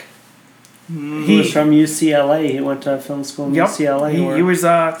Shack. He was from UCLA. He went to film school in UCLA. He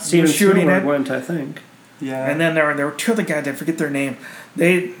was shooting it. Went, I think. Yeah. And then there were two other guys, I forget their name.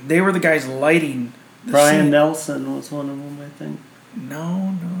 They were the guys lighting the Brian scene. Nelson was one of them, I think.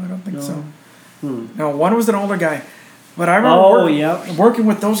 No, I don't think so. No, one was an older guy, but I remember working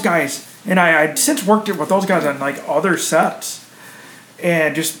with those guys, and I'd since worked with those guys on like other sets,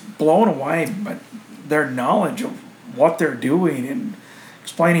 and just blown away by their knowledge of what they're doing and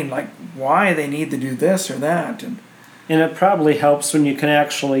explaining like why they need to do this or that, and it probably helps when you can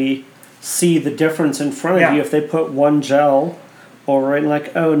actually see the difference in front of you if they put one gel over it, and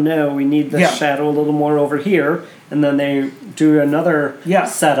like, oh no, we need this shadow a little more over here, and then they do another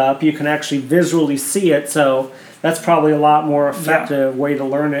setup. You can actually visually see it, so that's probably a lot more effective way to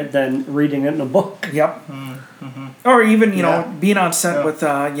learn it than reading it in a book. Yep. Mm-hmm. Or even, you know, being on set with,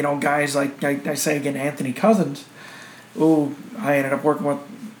 you know, guys like, I say again, Anthony Cousins, who I ended up working with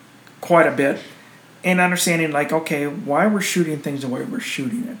quite a bit, and understanding, like, okay, why we're shooting things the way we're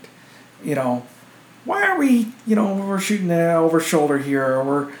shooting it. You know, why are we, you know, we're shooting over shoulder here, or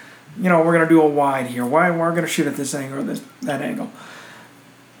we're, you know, we're going to do a wide here. Why we're going to shoot at this angle or that angle.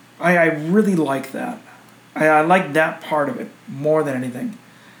 I really like that. I like that part of it more than anything.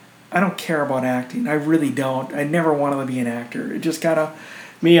 I don't care about acting. I really don't. I never wanted to be an actor. It just kind of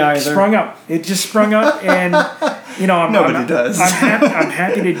me either sprung up. It just sprung up, and you know, Nobody does. I'm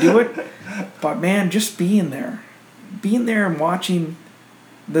happy to do it, but man, just being there and watching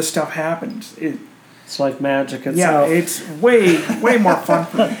this stuff happen, it's like magic itself. Yeah, it's way more fun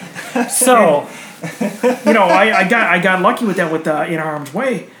for me. So, and, you know, I got lucky with that with In Harm's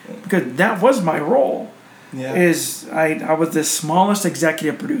Way, because that was my role. Yeah. I was the smallest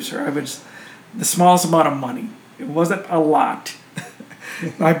executive producer. I was the smallest amount of money. It wasn't a lot.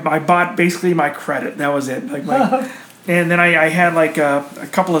 I bought basically my credit. That was it. Like and then I had like a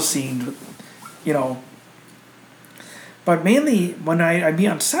couple of scenes, you know. But mainly when I'd be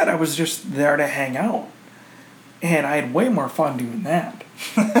on set, I was just there to hang out, and I had way more fun doing that.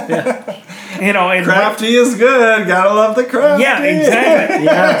 You know, and crafty is good. Gotta love the crafty. Yeah, exactly.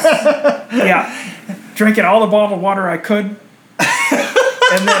 Yes. Yeah. Drinking all the bottled water I could. And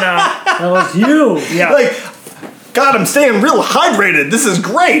then, that was you. Yeah. Like, God, I'm staying real hydrated. This is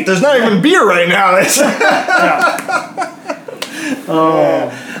great. There's not even beer right now.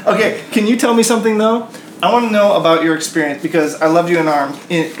 Oh. Okay, can you tell me something, though? I want to know about your experience, because I loved you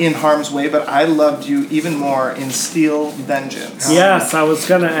in Harm's Way, but I loved you even more in Steel Vengeance. Yes, I was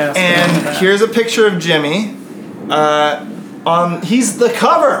going to ask. And here's a picture of Jimmy. He's the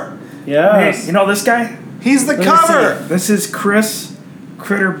cover. Yes. Hey, you know this guy? He's the cover. This is Chris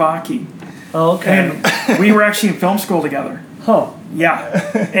Critter Baki. Oh, okay. And we were actually in film school together. Huh.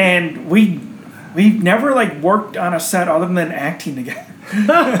 Yeah. And we never like worked on a set other than acting together.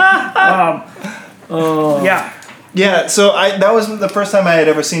 Yeah. Yeah, so that was the first time I had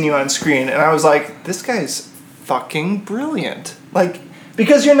ever seen you on screen, and I was like, this guy's fucking brilliant. Like,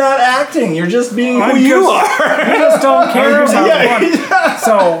 because you're not acting, you're just being who you are. You just don't care about fun.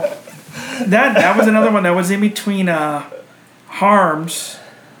 So that was another one that was in between Harms,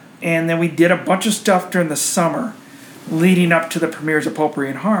 and then we did a bunch of stuff during the summer leading up to the premieres of Potpourri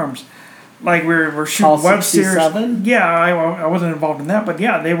and Harms. Like we're shooting web series. Yeah, I wasn't involved in that, but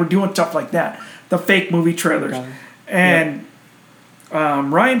yeah, they were doing stuff like that. The fake movie trailers. Okay. And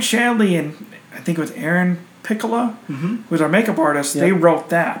Ryan Shadley and I think it was Aaron Piccola, who was our makeup artist, they wrote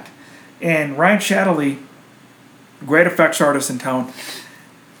that. And Ryan Shadley, great effects artist in town,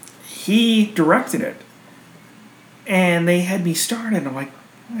 he directed it. And they had me started. I'm like,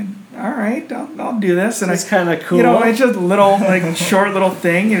 all right, I'll do this. And it's kind of cool. You know, it's just a little, like, short little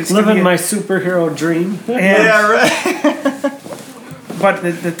thing. It's living my superhero dream. Yeah, right. But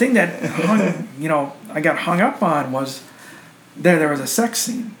the thing that I got hung up on was there was a sex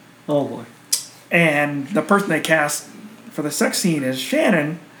scene. Oh boy! And the person they cast for the sex scene is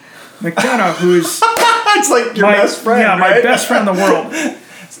Shannon McDonough, who's it's like your best friend. Yeah, right? my best friend in the world.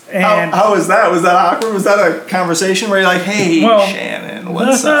 And how was that? Was that awkward? Was that a conversation where you're like, "Hey, Shannon,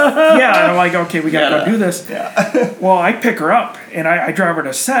 what's up?" Yeah, and I'm like, "Okay, we gotta go do this." Yeah. Well, I pick her up and I drive her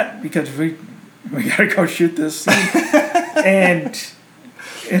to set because we gotta go shoot this scene, and.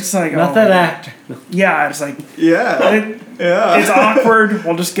 It's like not that actor. Yeah, it's like it's awkward.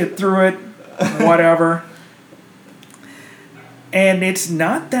 We'll just get through it, whatever. And it's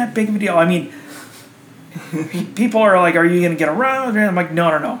not that big of a deal. I mean, people are like, "Are you gonna get around?" And I'm like,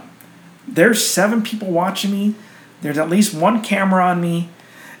 "No. There's 7 people watching me. There's at least 1 camera on me.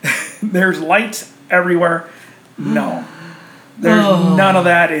 There's lights everywhere. No, there's none of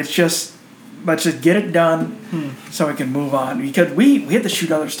that. It's just." Let's just get it done so we can move on. Because we had to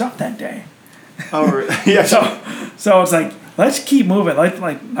shoot other stuff that day. Oh, really? Yeah. So it's like, let's keep moving. Let's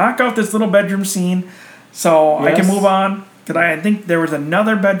knock off this little bedroom scene so I can move on. Because I think there was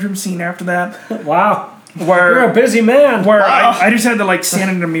another bedroom scene after that. Wow. Where you're a busy man. Where I just had to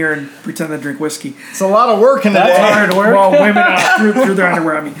stand in the mirror and pretend to drink whiskey. It's a lot of work in the day. That's hard work. Well, women threw their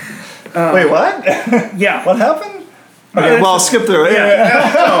underwear at me. Wait, what? Yeah. What happened? Okay, well, I'll skip through it.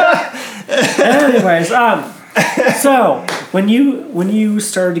 Yeah. Anyways, so when you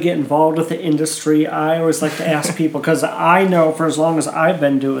started to get involved with the industry, I always like to ask people, because I know for as long as I've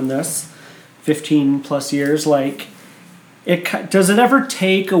been doing this, 15 plus years, like, Does it ever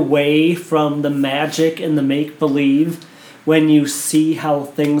take away from the magic and the make-believe when you see how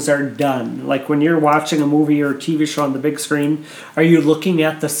things are done? Like when you're watching a movie or a TV show on the big screen, are you looking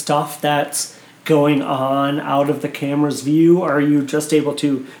at the stuff that's going on out of the camera's view, or are you just able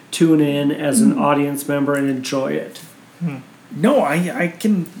to tune in as an audience member and enjoy it? No, I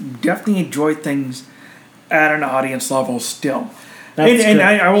can definitely enjoy things at an audience level still. And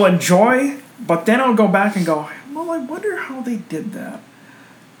I will enjoy, but then I'll go back and go, well, I wonder how they did that.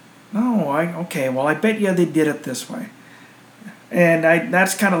 No, okay, well, I bet you they did it this way. And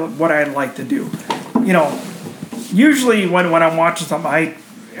that's kind of what I like to do. You know, usually when I'm watching something,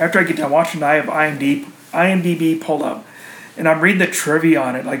 after I get done watching, I have IMDb pulled up, and I'm reading the trivia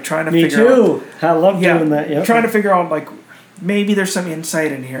on it, like trying to figure out. Me too. I love doing that. Yep. Trying to figure out, like, maybe there's some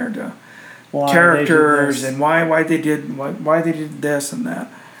insight in here to characters and why they did this and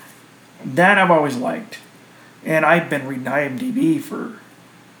that. That I've always liked, and I've been reading IMDb for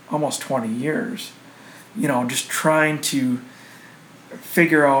almost 20 years. You know, just trying to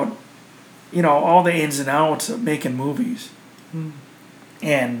figure out, you know, all the ins and outs of making movies.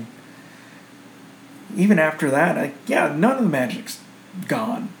 And even after that, none of the magic's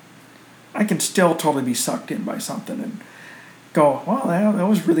gone. I can still totally be sucked in by something and go, wow, that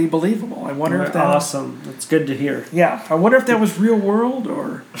was really believable. I wonder if that... Awesome. That's good to hear. Yeah. I wonder if that was real world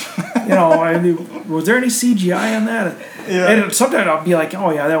or, you know, was there any CGI on that? Yeah. And sometimes I'll be like, oh,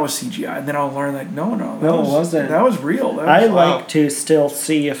 yeah, that was CGI. And then I'll learn that, no, it wasn't. That was real. I like to still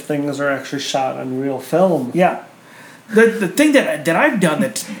see if things are actually shot on real film. Yeah. The thing that I've done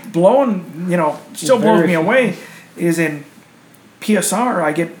that's blowing, you know, still blows me away is in PSR,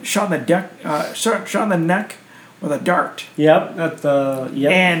 I get shot in the neck with a dart. Yep.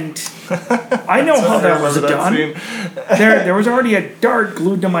 And I know how that was done. There was already a dart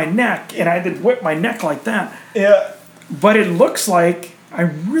glued to my neck, and I had to whip my neck like that. Yeah. But it looks like I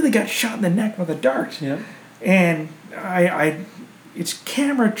really got shot in the neck with a dart. Yep. And it's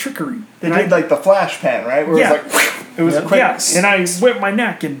camera trickery. They did like the flash pan, right? Where it was like, it was quick. Yeah, and I whipped my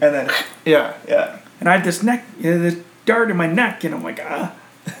neck. And then, yeah. And I had this this dart in my neck, and I'm like,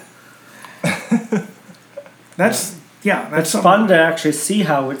 That's fun to actually see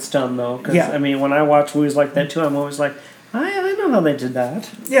how it's done, though. Because, I mean, when I watch movies like that, too, I'm always like, I know how they did that.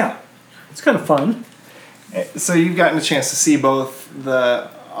 Yeah. It's kind of fun. So you've gotten a chance to see both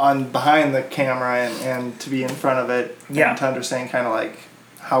behind the camera and to be in front of it, and to understand kind of like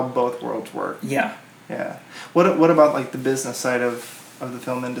how both worlds work. Yeah. Yeah. What about like the business side of the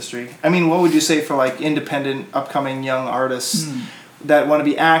film industry? I mean, what would you say for like independent, upcoming young artists that want to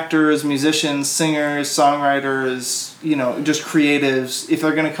be actors, musicians, singers, songwriters, you know, just creatives, if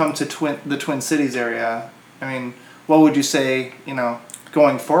they're going to come to the Twin Cities area? I mean, what would you say, you know,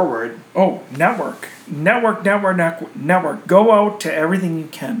 going forward? Oh, network. Go out to everything you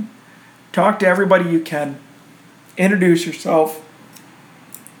can. Talk to everybody you can. Introduce yourself.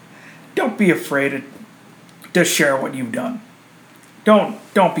 Don't be afraid to share what you've done.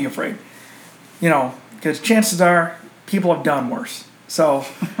 Don't be afraid. You know, because chances are people have done worse. So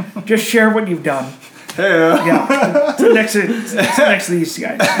just share what you've done. Yeah. Next to these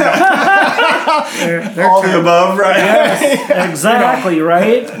guys. They're all the above, right? Yes, exactly,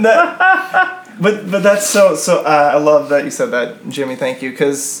 right? But that's so. I love that you said that, Jimmy. Thank you,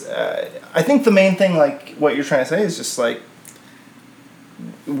 because I think the main thing, like what you're trying to say, is just like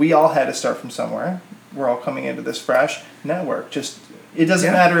we all had to start from somewhere. We're all coming into this fresh network. Just it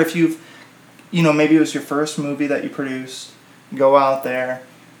doesn't matter if you've, you know, maybe it was your first movie that you produced. Go out there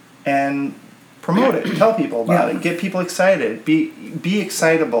and promote it. Tell people about it. Get people excited. Be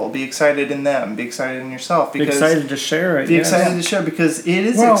excitable. Be excited in them. Be excited in yourself. Because be excited to share it. Be excited to share because it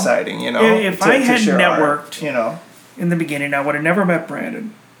is exciting. You know, if I had networked, you know, in the beginning, I would have never met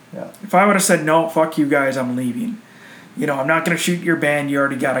Brandon. Yeah. If I would have said no, fuck you guys, I'm leaving. You know, I'm not going to shoot your band. You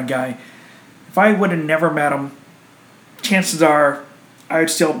already got a guy. If I would have never met him, chances are I would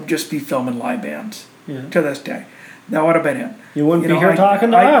still just be filming live bands to this day. That would have been it. You wouldn't be here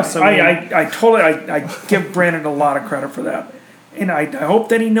talking to us. I give Brandon a lot of credit for that. And I hope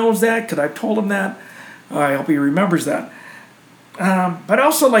that he knows that because I've told him that. I hope he remembers that. But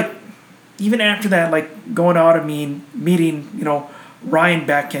also, like, even after that, like, going out and meeting, you know, Ryan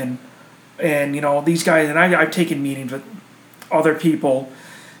Beck and you know, these guys. And I've taken meetings with other people,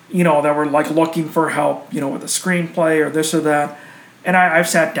 you know, that were, like, looking for help, you know, with a screenplay or this or that. And I've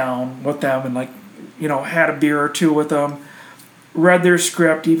sat down with them and, like, you know, had a beer or two with them, read their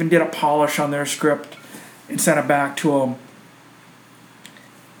script, even did a polish on their script and sent it back to them.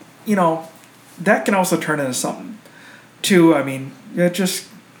 You know, that can also turn into something, too. I mean, it's just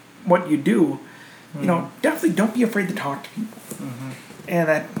what you do. you know, definitely don't be afraid to talk to people.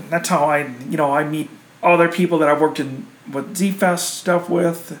 And that's how I meet other people that I've worked in with Z-Fest stuff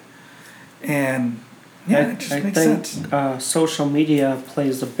with, and it just makes sense. Social media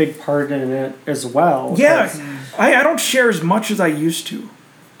plays a big part in it as well. Yeah, I don't share as much as I used to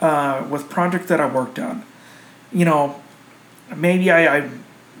with projects that I worked on. You know, maybe I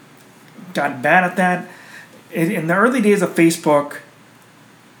got bad at that. In the early days of Facebook,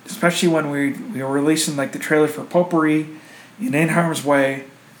 especially when we were releasing like the trailer for Potpourri, In Harm's Way,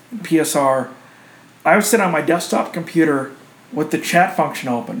 and PSR, I would sit on my desktop computer with the chat function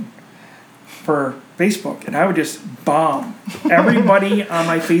open for Facebook, and I would just bomb everybody on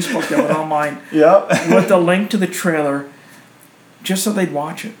my Facebook that was online with the link to the trailer just so they'd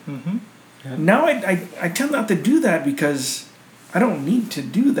watch it. Yeah. Now I tend not to do that because I don't need to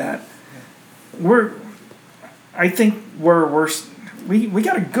do that. I think we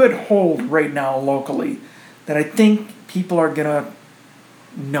got a good hold right now locally that I think people are gonna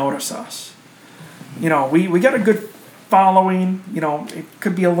notice us. You know, we got a good following. You know, it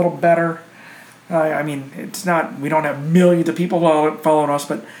could be a little better. I mean, it's not, we don't have millions of people following us,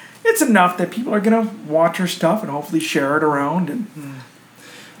 but it's enough that people are going to watch our stuff and hopefully share it around. And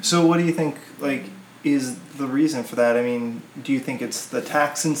So what do you think, like, is the reason for that? I mean, do you think it's the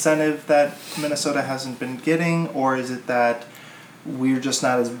tax incentive that Minnesota hasn't been getting, or is it that we're just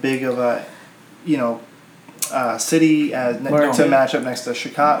not as big of a, city as to match up next to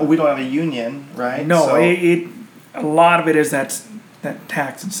Chicago? We don't have a union, right? No, so, a lot of it is that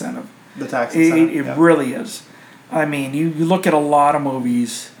tax incentive. The tax incentive? It really is. I mean, you look at a lot of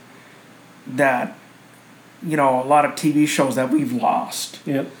movies that, a lot of TV shows that we've lost.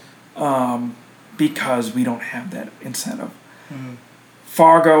 Yep. Because we don't have that incentive. Mm-hmm.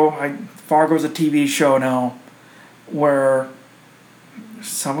 Fargo's a TV show now where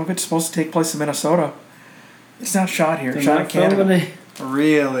some of it's supposed to take place in Minnesota. It's not shot here. It's shot in Canada.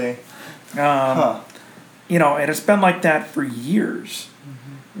 Really? And it's been like that for years.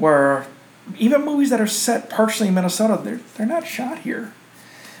 Where even movies that are set partially in Minnesota, they're not shot here.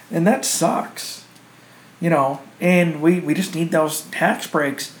 And that sucks. And we just need those tax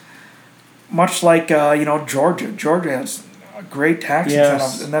breaks. Much like, Georgia. Georgia has a great tax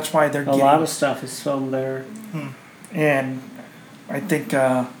incentive, and that's why they're getting... A lot of stuff is filmed there. And I think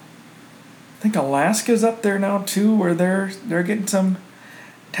Alaska's up there now, too, where they're getting some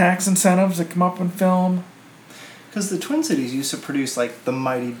tax incentives that come up and film. Because the Twin Cities used to produce, like, The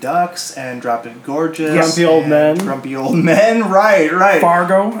Mighty Ducks and Drop Dead Gorgeous. Grumpy Old Men. Grumpy Old Men, right.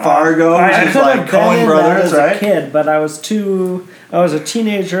 Fargo. I which is like Coen Brothers, right? As a kid, but I was a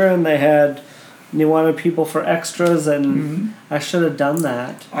teenager, and they wanted people for extras, and I should have done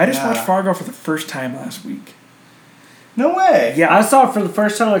that. I just watched Fargo for the first time last week. No way. Yeah. I saw it for the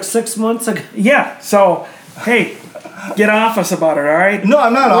first time like 6 months ago. Yeah, so, hey... Get off us about it, all right? No,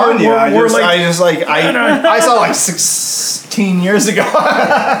 I'm not on you. I saw like 16 years ago.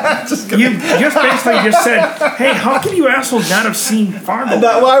 You just basically just said, hey, how can you assholes not have seen Fargo?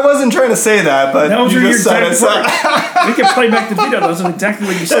 I wasn't trying to say that, but those you are just your said it. We can play back the video. Those are exactly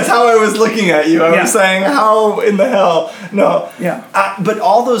what you said. That's how I was looking at you. I was saying, how in the hell? No. Yeah. But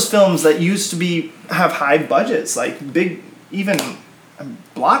all those films that used to have high budgets, like big, even...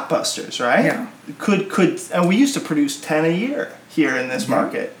 blockbusters, right? Yeah. And we used to produce 10 a year here in this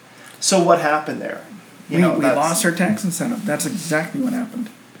market. So what happened there? We lost our tax incentive. That's exactly what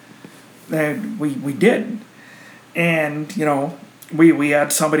happened. And we did. And, we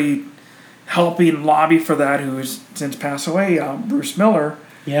had somebody helping lobby for that who's since passed away, Bruce Miller.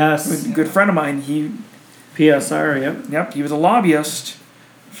 Yes. A good friend of mine. PSR, yep. Yep, he was a lobbyist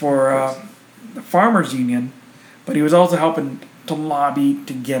for the Farmers Union, but he was also helping to lobby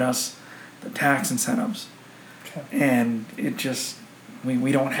to get us the tax incentives. Okay. And it just,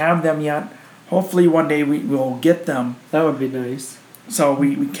 we don't have them yet. Hopefully one day we will get them. That would be nice. So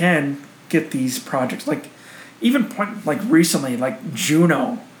we can get these projects. Like, even recently, like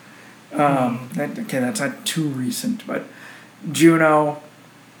Juno. That's not too recent, but Juno,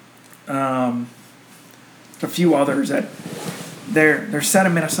 a few others that they're set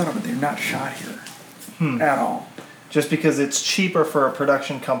in Minnesota, but they're not shot here at all. Just because it's cheaper for a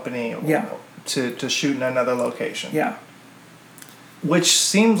production company to shoot in another location. Yeah. Which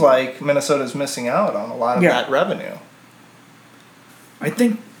seems like Minnesota's missing out on a lot of that revenue. I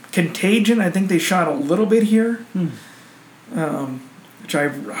think Contagion, they shot a little bit here. Which I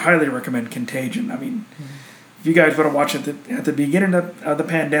highly recommend Contagion. I mean, if you guys would have watched it at the beginning of the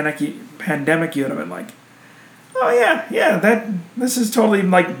pandemic, you would have been like, oh yeah, this is totally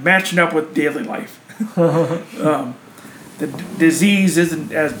like matching up with daily life. The disease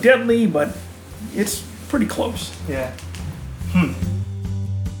isn't as deadly, but it's pretty close. Yeah.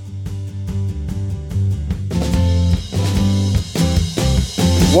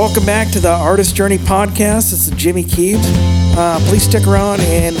 Welcome back to the Artist Journey podcast. This is Jimmy Keebs. Please stick around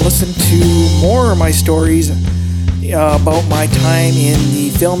and listen to more of my stories about my time in the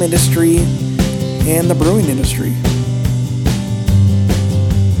film industry and the brewing industry.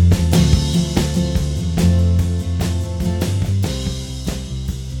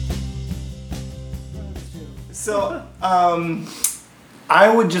 So,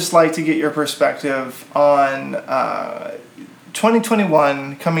 I would just like to get your perspective on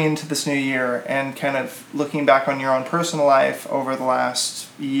 2021 coming into this new year and kind of looking back on your own personal life over the last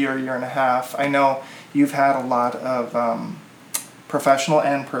year and a half. I know you've had a lot of professional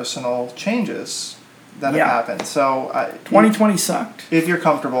and personal changes that have happened. So 2020 sucked. If you're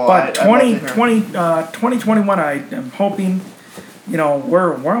comfortable, but 2021, I am hoping,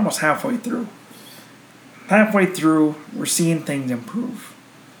 we're almost halfway through. We're seeing things improve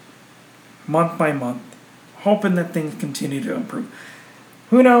month by month, hoping that things continue to improve.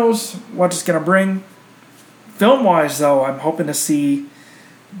 Who knows what it's going to bring? Film-wise, though, I'm hoping to see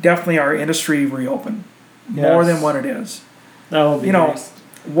definitely our industry reopen more than what it is. That will be nice.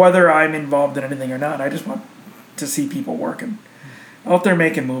 Whether I'm involved in anything or not, I just want to see people working out there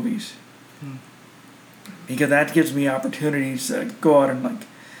making movies, because that gives me opportunities to go out and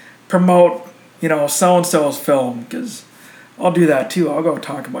promote so-and-so's film, because I'll do that too. I'll go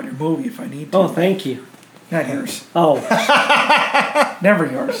talk about your movie if I need to. Oh, thank you. Not yours. Oh. Never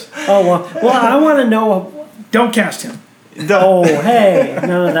yours. Oh, well, I want to know. Don't cast him. Oh, hey,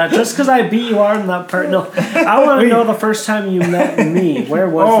 none of that. Just because I beat you out in that part. No, I want to know the first time you met me. Where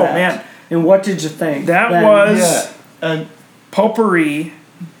was that? Oh, man. And what did you think? That was Potpourri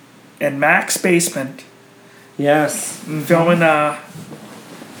in Mac's basement. Yes. Filming...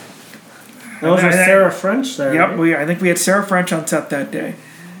 That was with Sarah French there. Yep, right? I think we had Sarah French on set that day,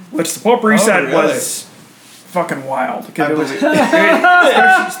 which the Potpourri set was fucking wild. Because it was,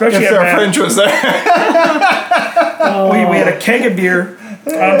 especially if Sarah French was there. We had a keg of beer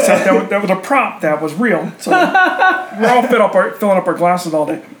on set. That was a prop that was real. So we're all filling up our glasses all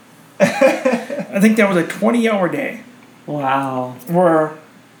day. I think that was a 20-hour day. Wow. Where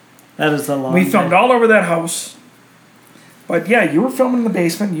that is a long we filmed all over that house. But yeah, you were filming in the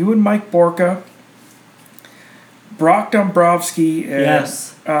basement. You and Mike Borka, Brock Dombrowski, and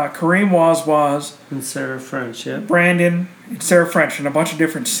Kareem Wazwaz, and Sarah French, Brandon, and Sarah French, and a bunch of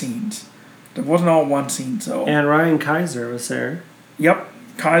different scenes. It wasn't all one scene, so. And Ryan Kaiser was there. Yep,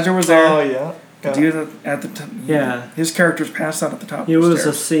 Kaiser was there. Oh yeah. At the his character's passed out at the top. He was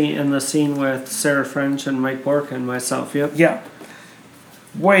in the scene with Sarah French and Mike Borka and myself. Yep. Yeah.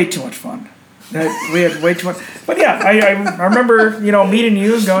 Way too much fun. We had way too much. But yeah, I remember, meeting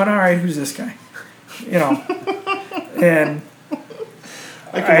you and going, all right, who's this guy? And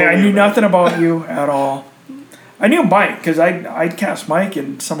I knew nothing about you at all. I knew Mike because I'd cast Mike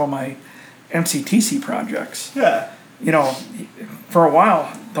in some of my MCTC projects. Yeah. For a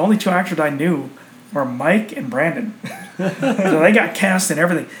while, the only two actors I knew were Mike and Brandon. So they got cast and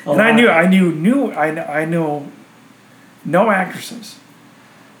everything. And I knew no actresses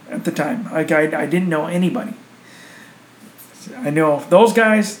at the time. I didn't know anybody. I know those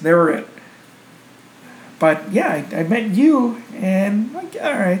guys, they were it. But yeah, I met you and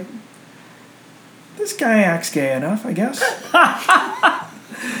all right, this guy acts gay enough, I guess.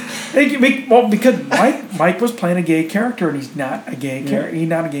 Well, because Mike was playing a gay character and he's not a gay character. He's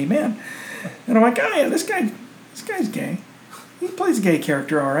not a gay man. And I'm like, oh yeah, this guy's gay. He plays a gay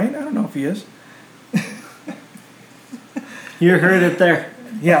character, all right. I don't know if he is. You heard it there.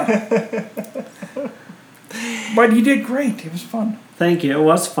 Yeah. But you did great. It was fun. Thank you. It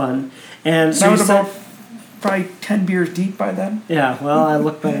was fun. And so I was about probably 10 beers deep by then. Yeah, well, I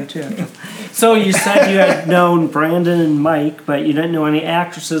look better too. So you said you had known Brandon and Mike, but you didn't know any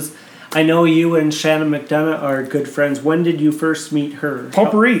actresses. I know you and Shannon McDonough are good friends. When did you first meet her?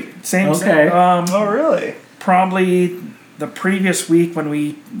 Potpourri. Same. Okay. Oh, really? Probably the previous week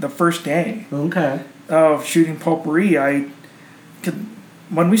the first day. Okay. Of shooting Potpourri,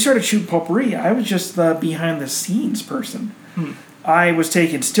 when we started shooting Potpourri, I was just the behind-the-scenes person. I was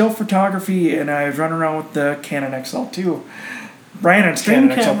taking still photography, and I was running around with the Canon XL2. Brandon's Canon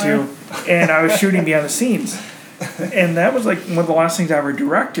XL2. And I was shooting behind the scenes. And that was one of the last things I ever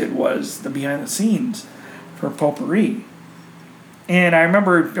directed was the behind-the-scenes for Potpourri. And I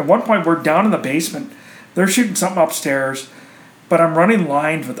remember at one point we're down in the basement. They're shooting something upstairs, but I'm running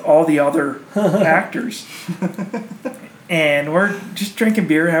lines with all the other actors. And we're just drinking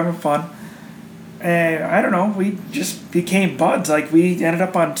beer, having fun. And I don't know, we just became buds. We ended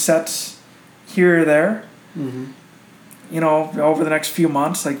up on sets here or there. You know, over the next few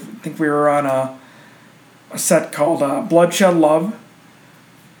months. Like, I think we were on a set called Bloodshed Love,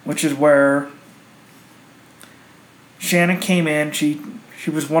 which is where Shannon came in. She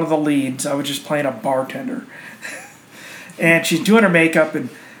was one of the leads. I was just playing a bartender. And she's doing her makeup, and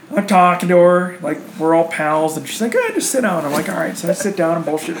I'm talking to her, like, we're all pals, and she's like, "Hey, just sit down." I'm like, "All right." So I sit down and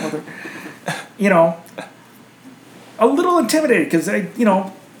bullshit with her. You know, a little intimidated, because,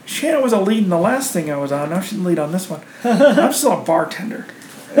 Shannon was a lead in the last thing I was on. Now she's the lead on this one. I'm still a bartender.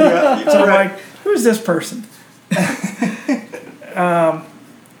 Yeah, So I'm like, who's this person?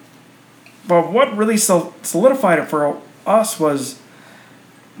 But what really solidified it for us was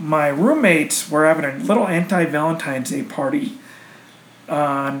my roommates were having a little anti-Valentine's Day party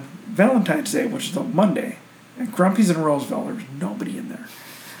on Valentine's Day, which is a Monday. At Grumpy's in Roseville, there was nobody in there.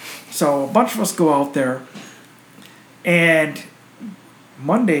 So a bunch of us go out there, and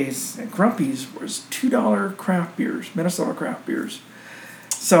Mondays at Grumpy's was $2 craft beers, Minnesota craft beers.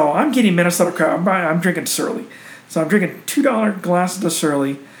 So I'm getting Minnesota craft. I'm drinking Surly. So I'm drinking $2 glasses of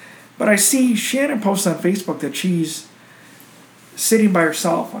Surly. But I see Shannon post on Facebook that she's sitting by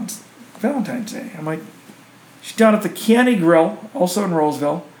herself on Valentine's Day. I'm like, she's down at the Chianti Grill, also in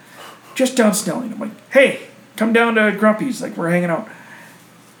Roseville, just down Snelling. I'm like, "Hey, come down to Grumpy's. Like, we're hanging out."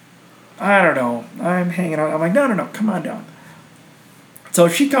 I don't know. I'm hanging out. I'm like, no, come on down. So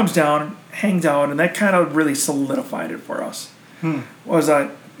she comes down, hangs out, and that kind of really solidified it for us. Was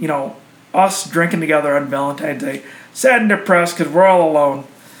us drinking together on Valentine's Day, sad and depressed because we're all alone.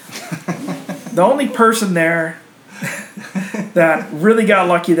 The only person there that really got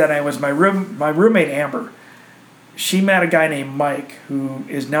lucky that night was my roommate Amber. She met a guy named Mike, who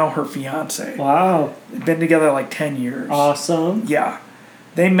is now her fiance. Wow. They've been together like 10 years. Awesome. Yeah.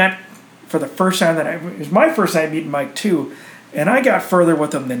 They met for the first time that it was my first time meeting Mike too, and I got further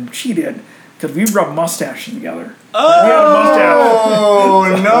with him than she did because we rubbed mustaches together. Oh, we had a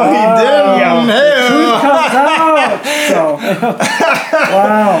mustache. No, he didn't. Yeah. Truth comes out. So,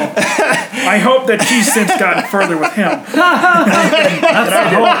 Wow. I hope that she's since gotten further with him. That's the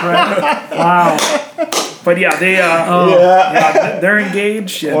hope, right? Wow. But yeah, they're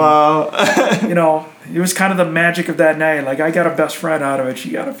engaged. And, Wow. it was kind of the magic of that night. Like, I got a best friend out of it. She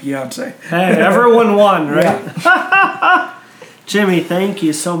got a fiance. Hey, everyone won, right? Yeah. Jimmy, thank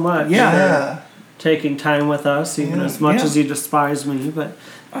you so much Yeah. for taking time with us, even as much as you despise me. But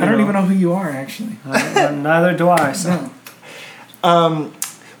I don't even know who you are, actually. Neither do I. So.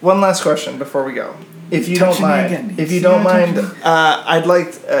 One last question before we go. If you don't Touching me mind, again. if you See, don't I mind, touched I'd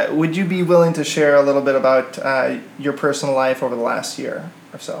like. Would you be willing to share a little bit about your personal life over the last year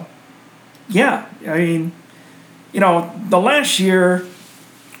or so? Yeah, I mean, the last year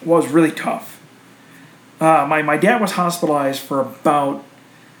was really tough. My dad was hospitalized for about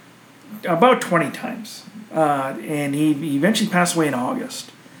 20 times, and he eventually passed away in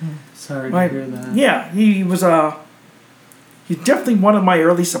August. Sorry to hear that. Yeah, he was he's definitely one of my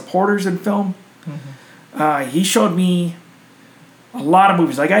early supporters in film. He showed me a lot of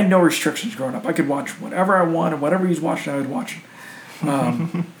movies. Like, I had no restrictions growing up. I could watch whatever I wanted, whatever he was watching, I would watch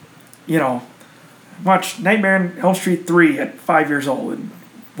it. Watched Nightmare on Elm Street 3 at 5 years old and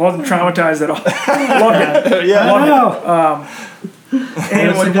wasn't traumatized at all. Loved it. Yeah. Loved it.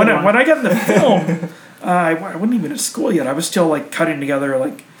 And when I got in the film, I wasn't even in school yet. I was still, like, cutting together,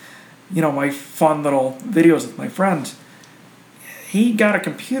 like, my fun little videos with my friends. He got a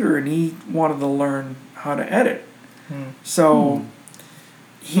computer and he wanted to learn how to edit. So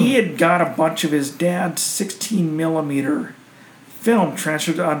he had got a bunch of his dad's 16 millimeter film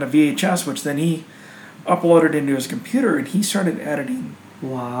transferred onto VHS, which then he uploaded into his computer, and he started editing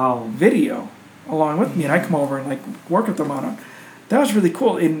video along with me. And I come over and, like, work with him on it. That was really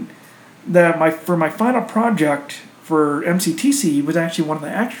cool. And for my final project for MCTC, he was actually one of the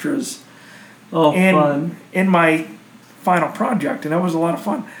extras Fun. in my final project, and that was a lot of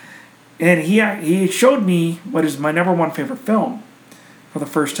fun. And he showed me what is my number one favorite film for the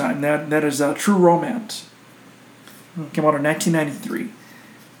first time. That is True Romance. Came out in 1993.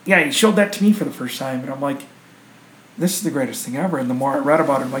 Yeah, he showed that to me for the first time, and I'm like, this is the greatest thing ever. And the more I read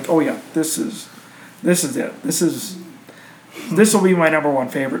about it, I'm like, oh yeah, this is it. This will be my number one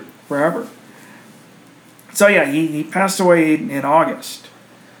favorite forever. So yeah, he passed away in August,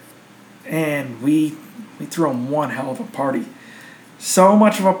 and we threw him one hell of a party. So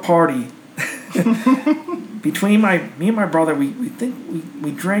much of a party. Between me and my brother, we think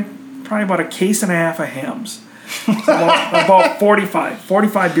we drank probably about a case and a half of Hams. So about 45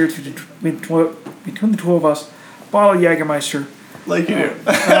 beers between the two of us. Bottle of Jägermeister. Like you do.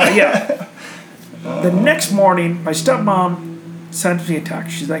 Yeah. The next morning, my stepmom sends me a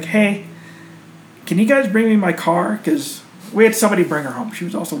text. She's like, "Hey, can you guys bring me my car? Because we had somebody bring her home. She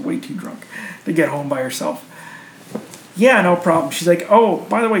was also way too drunk to get home by herself. Yeah, no problem. She's like, oh,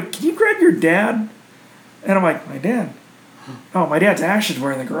 by the way, can you grab your dad? And I'm like, my dad? Oh, my dad's ashes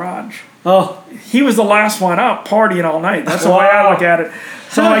were in the garage. Oh. He was the last one up, partying all night. That's the way I look at it.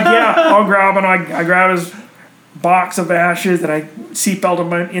 So I'm like, yeah, I'll grab him. I grab his box of ashes and I seatbelt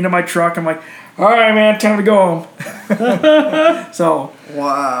him into my truck. I'm like, all right, man, time to go home. So.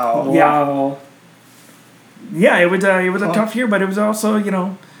 Wow. Yeah. Wow. Yeah, it was a tough year, but it was also,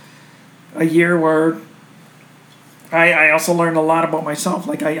 a year where I also learned a lot about myself.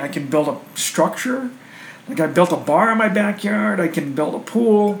 Like I can build a structure. Like I built a bar in my backyard. I can build a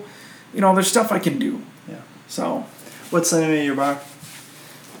pool. There's stuff I can do. Yeah. So. What's the name of your bar?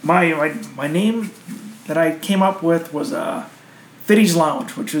 My name that I came up with was Fiddy's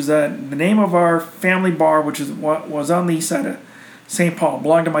Lounge, which was the name of our family bar, which is what was on the east side of St. Paul.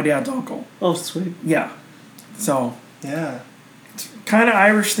 Belonged to my dad's uncle. Oh, sweet. Yeah. So. Yeah. It's kind of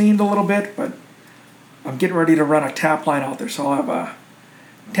Irish themed a little bit, but I'm getting ready to run a tap line out there, so I'll have a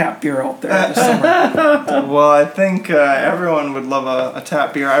tap beer out there this summer. Well, I think everyone would love a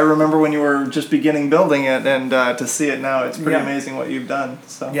tap beer. I remember when you were just beginning building it, and to see it now, it's pretty amazing what you've done.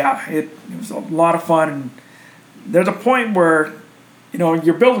 So yeah, it was a lot of fun. And there's a point where,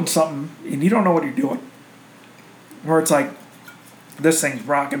 you're building something and you don't know what you're doing. Where it's like, this thing's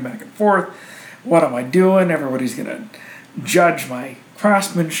rocking back and forth. What am I doing? Everybody's gonna judge my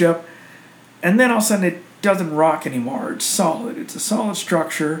craftsmanship. And then all of a sudden it doesn't rock anymore. It's solid. It's a solid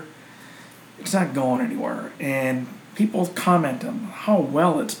structure. It's not going anywhere. And people comment on how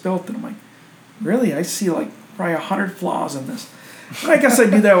well it's built. And I'm like, really? I see like probably 100 flaws in this. And I guess I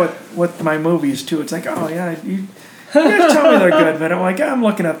do that with my movies too. It's like, oh yeah, you guys tell me they're good. But I'm like, I'm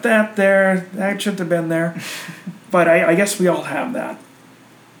looking at that there. That shouldn't have been there. But I guess we all have that.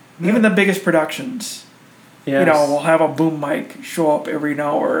 Even the biggest productions. Yes. We'll have a boom mic show up every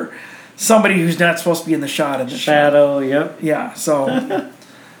now or somebody who's not supposed to be in the shot in the shadow. Yep. Yeah, so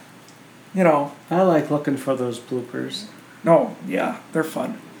I like looking for those bloopers. No, yeah, they're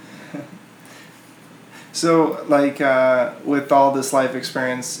fun. So, with all this life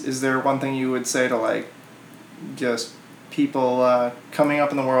experience, is there one thing you would say to just people coming up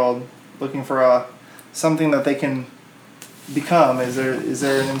in the world looking for something that they can become? Is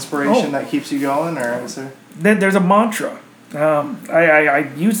there an inspiration that keeps you going, or is there? There's a mantra.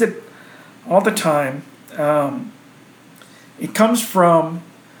 I use it all the time. It comes from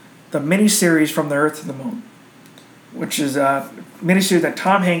the miniseries From the Earth to the Moon, which is a miniseries that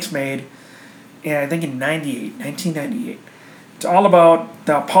Tom Hanks made, I think in 1998. It's all about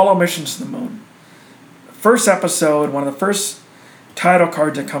the Apollo missions to the moon. First episode, one of the first title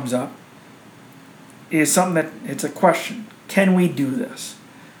cards that comes up is something that it's a question. Can we do this?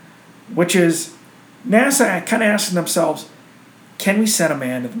 Which is NASA kind of asking themselves, can we send a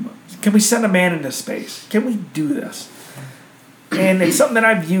man to the moon? Can we send a man into space? Can we do this? And it's something that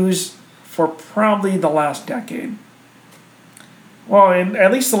I've used for probably the last decade. Well, in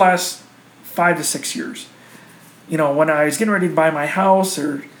at least the last 5 to 6 years. When I was getting ready to buy my house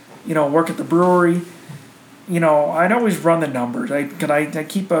or, work at the brewery, I'd always run the numbers. I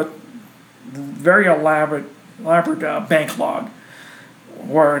keep a very elaborate bank log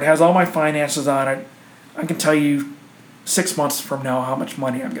where it has all my finances on it. I can tell you 6 months from now how much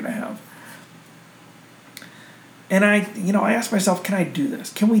money I'm going to have. And I ask myself, can I do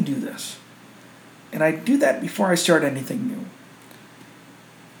this? Can we do this? And I do that before I start anything new.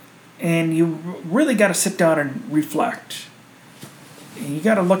 And you really got to sit down and reflect. And you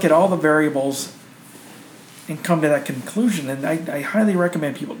got to look at all the variables and come to that conclusion. And I highly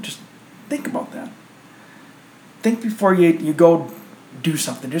recommend people just think about that. Think before you go do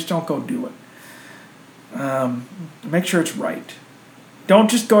something. Just don't go do it. Make sure it's right. Don't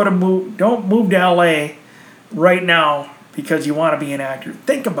just don't move to LA right now because you want to be an actor.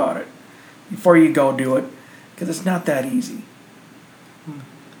 Think about it before you go do it, because it's not that easy.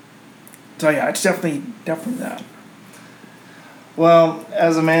 So yeah, it's definitely that. Well,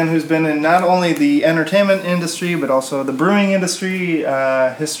 as a man who's been in not only the entertainment industry but also the brewing industry,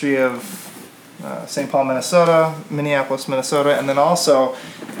 history of St. Paul, Minnesota, Minneapolis, Minnesota, and then also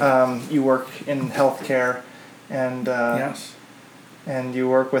you work in healthcare, and yes, and you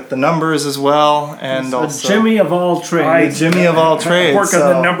work with the numbers as well, and it's also Jimmy of all trades. Jimmy of all trades. Work on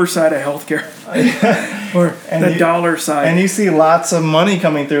the number side of healthcare, or the dollar side. And you see lots of money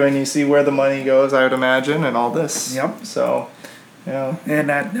coming through, and you see where the money goes, I would imagine, and all this. Yep. So, yeah. And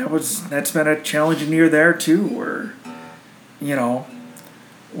that's been a challenging year there too,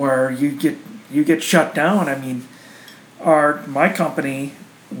 where you get shut down. I mean, my company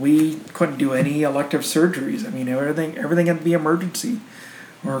we couldn't do any elective surgeries. I mean, everything had to be emergency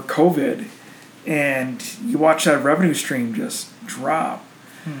or COVID. And you watch that revenue stream just drop.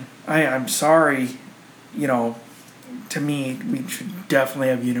 I'm sorry, to me, we should definitely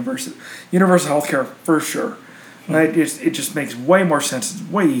have universal healthcare for sure. It just makes way more sense. It's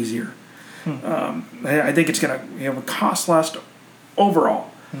way easier. I think it's going to cost less overall.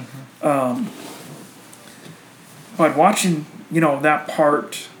 But watching, that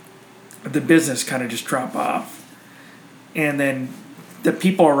part of the business kind of just drop off, and then the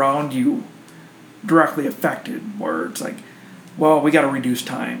people around you directly affected, where it's like, well, we got to reduce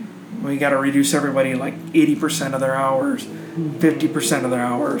time. We got to reduce everybody like 80% of their hours, 50% of their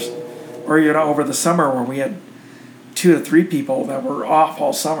hours. Or, over the summer where we had 2 to 3 people that were off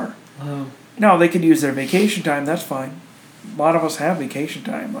all summer. Wow. No, they could use their vacation time. That's fine. A lot of us have vacation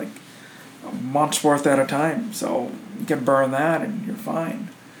time, like a month's worth at a time. So you can burn that and you're fine.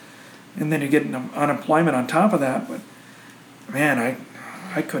 And then you get unemployment on top of that. But, man,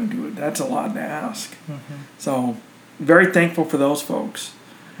 I couldn't do it. That's a lot to ask. So very thankful for those folks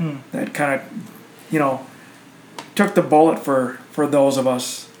that kind of, took the bullet for those of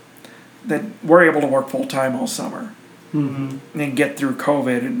us that were able to work full time all summer and get through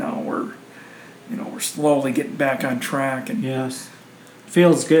COVID, and now we're slowly getting back on track. And yes,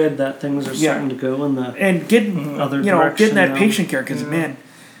 feels good that things are starting to go in the getting other direction. Getting that patient care, because man,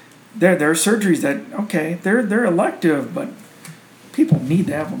 there are surgeries that they're elective, but people need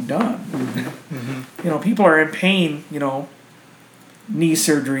to have them done. People are in pain. Knee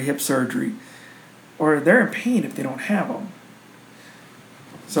surgery, hip surgery, or they're in pain if they don't have them.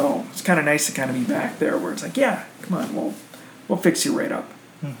 So it's kind of nice to kind of be back there where it's like, yeah, come on, we'll fix you right up.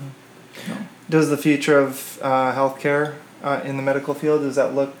 Does the future of healthcare in the medical field, does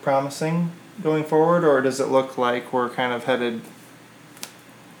that look promising going forward, or does it look like we're kind of headed?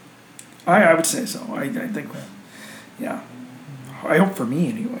 I would say so. I think, yeah. I hope for me,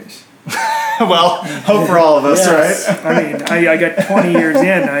 anyways. Well, hope for all of us, yes. right? I mean, I got 20 years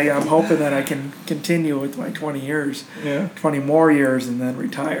in. I'm hoping that I can continue with my 20 years. Yeah. 20 more years and then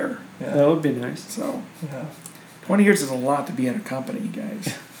retire. Yeah. That would be nice. So, 20 years is a lot to be in a company,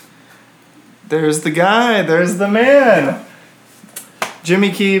 guys. There's the guy. There's the man.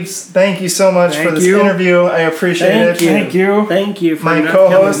 Jimmy Keebs, thank you so much for this interview. I appreciate it. Thank you. Thank you for my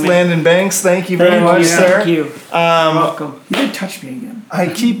co-host, Landon Banks. Thank you very much, sir. Thank you. Welcome. You did touch me again. I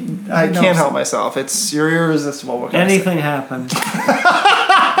can't help myself. You're irresistible. What can Anything happens.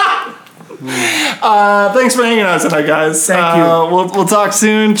 Thanks for hanging out tonight, guys. Thank you. We'll talk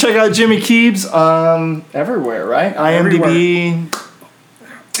soon. Check out Jimmy Keebs everywhere, right? IMDb,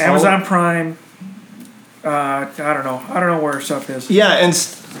 Amazon Prime. I don't know where stuff is. Yeah, and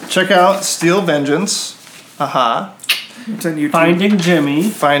check out Steel Vengeance. It's on YouTube.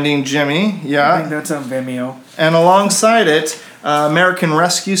 Finding Jimmy. Yeah. I think that's on Vimeo. And alongside it, American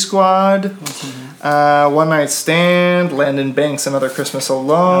Rescue Squad, One Night Stand, Landon Banks, Another Christmas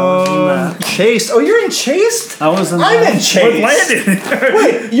Alone, Chased. Oh, you're in Chased? I'm in Chased. With Landon.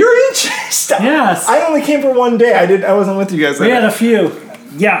 Wait, you're in Chased? Yes. I only came for one day. I wasn't with you guys. We had a few.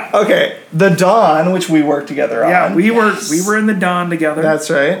 Yeah. Okay, The Dawn, which we worked together on. Yeah, we were in The Dawn together. That's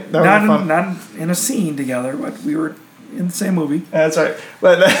right. That was fun. Not in a scene together, but we were in the same movie. That's right.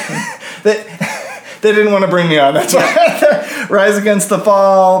 But they didn't want to bring me on. That's why. Rise Against the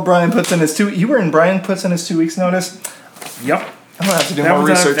Fall. Brian puts in his 2. You were in Brian puts in his 2 weeks notice. Yep. I'm gonna have to do more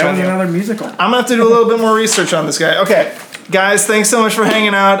research on you. That was another musical. I'm gonna have to do a little bit more research on this guy. Okay, guys, thanks so much for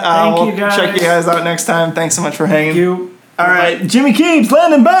hanging out. Thank you, guys. Check you guys out next time. Thanks so much for hanging. Thank you. All right, Jimmy Keebs,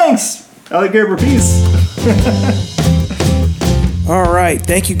 Landon Banks, Alec Gerber, peace. All right,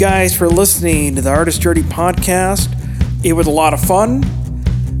 thank you guys for listening to the Artist Journey podcast. It was a lot of fun.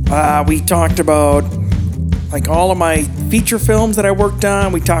 We talked about like all of my feature films that I worked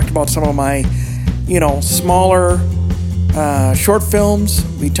on. We talked about some of my, smaller short films.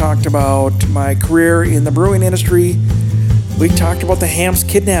 We talked about my career in the brewing industry. We talked about the Hams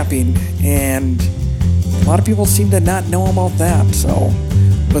kidnapping, and a lot of people seem to not know about that. So,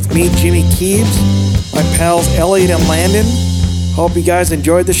 with me, Jimmy Keebs, my pals Elliot and Landon, hope you guys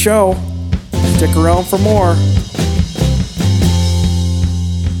enjoyed the show. Stick around for more.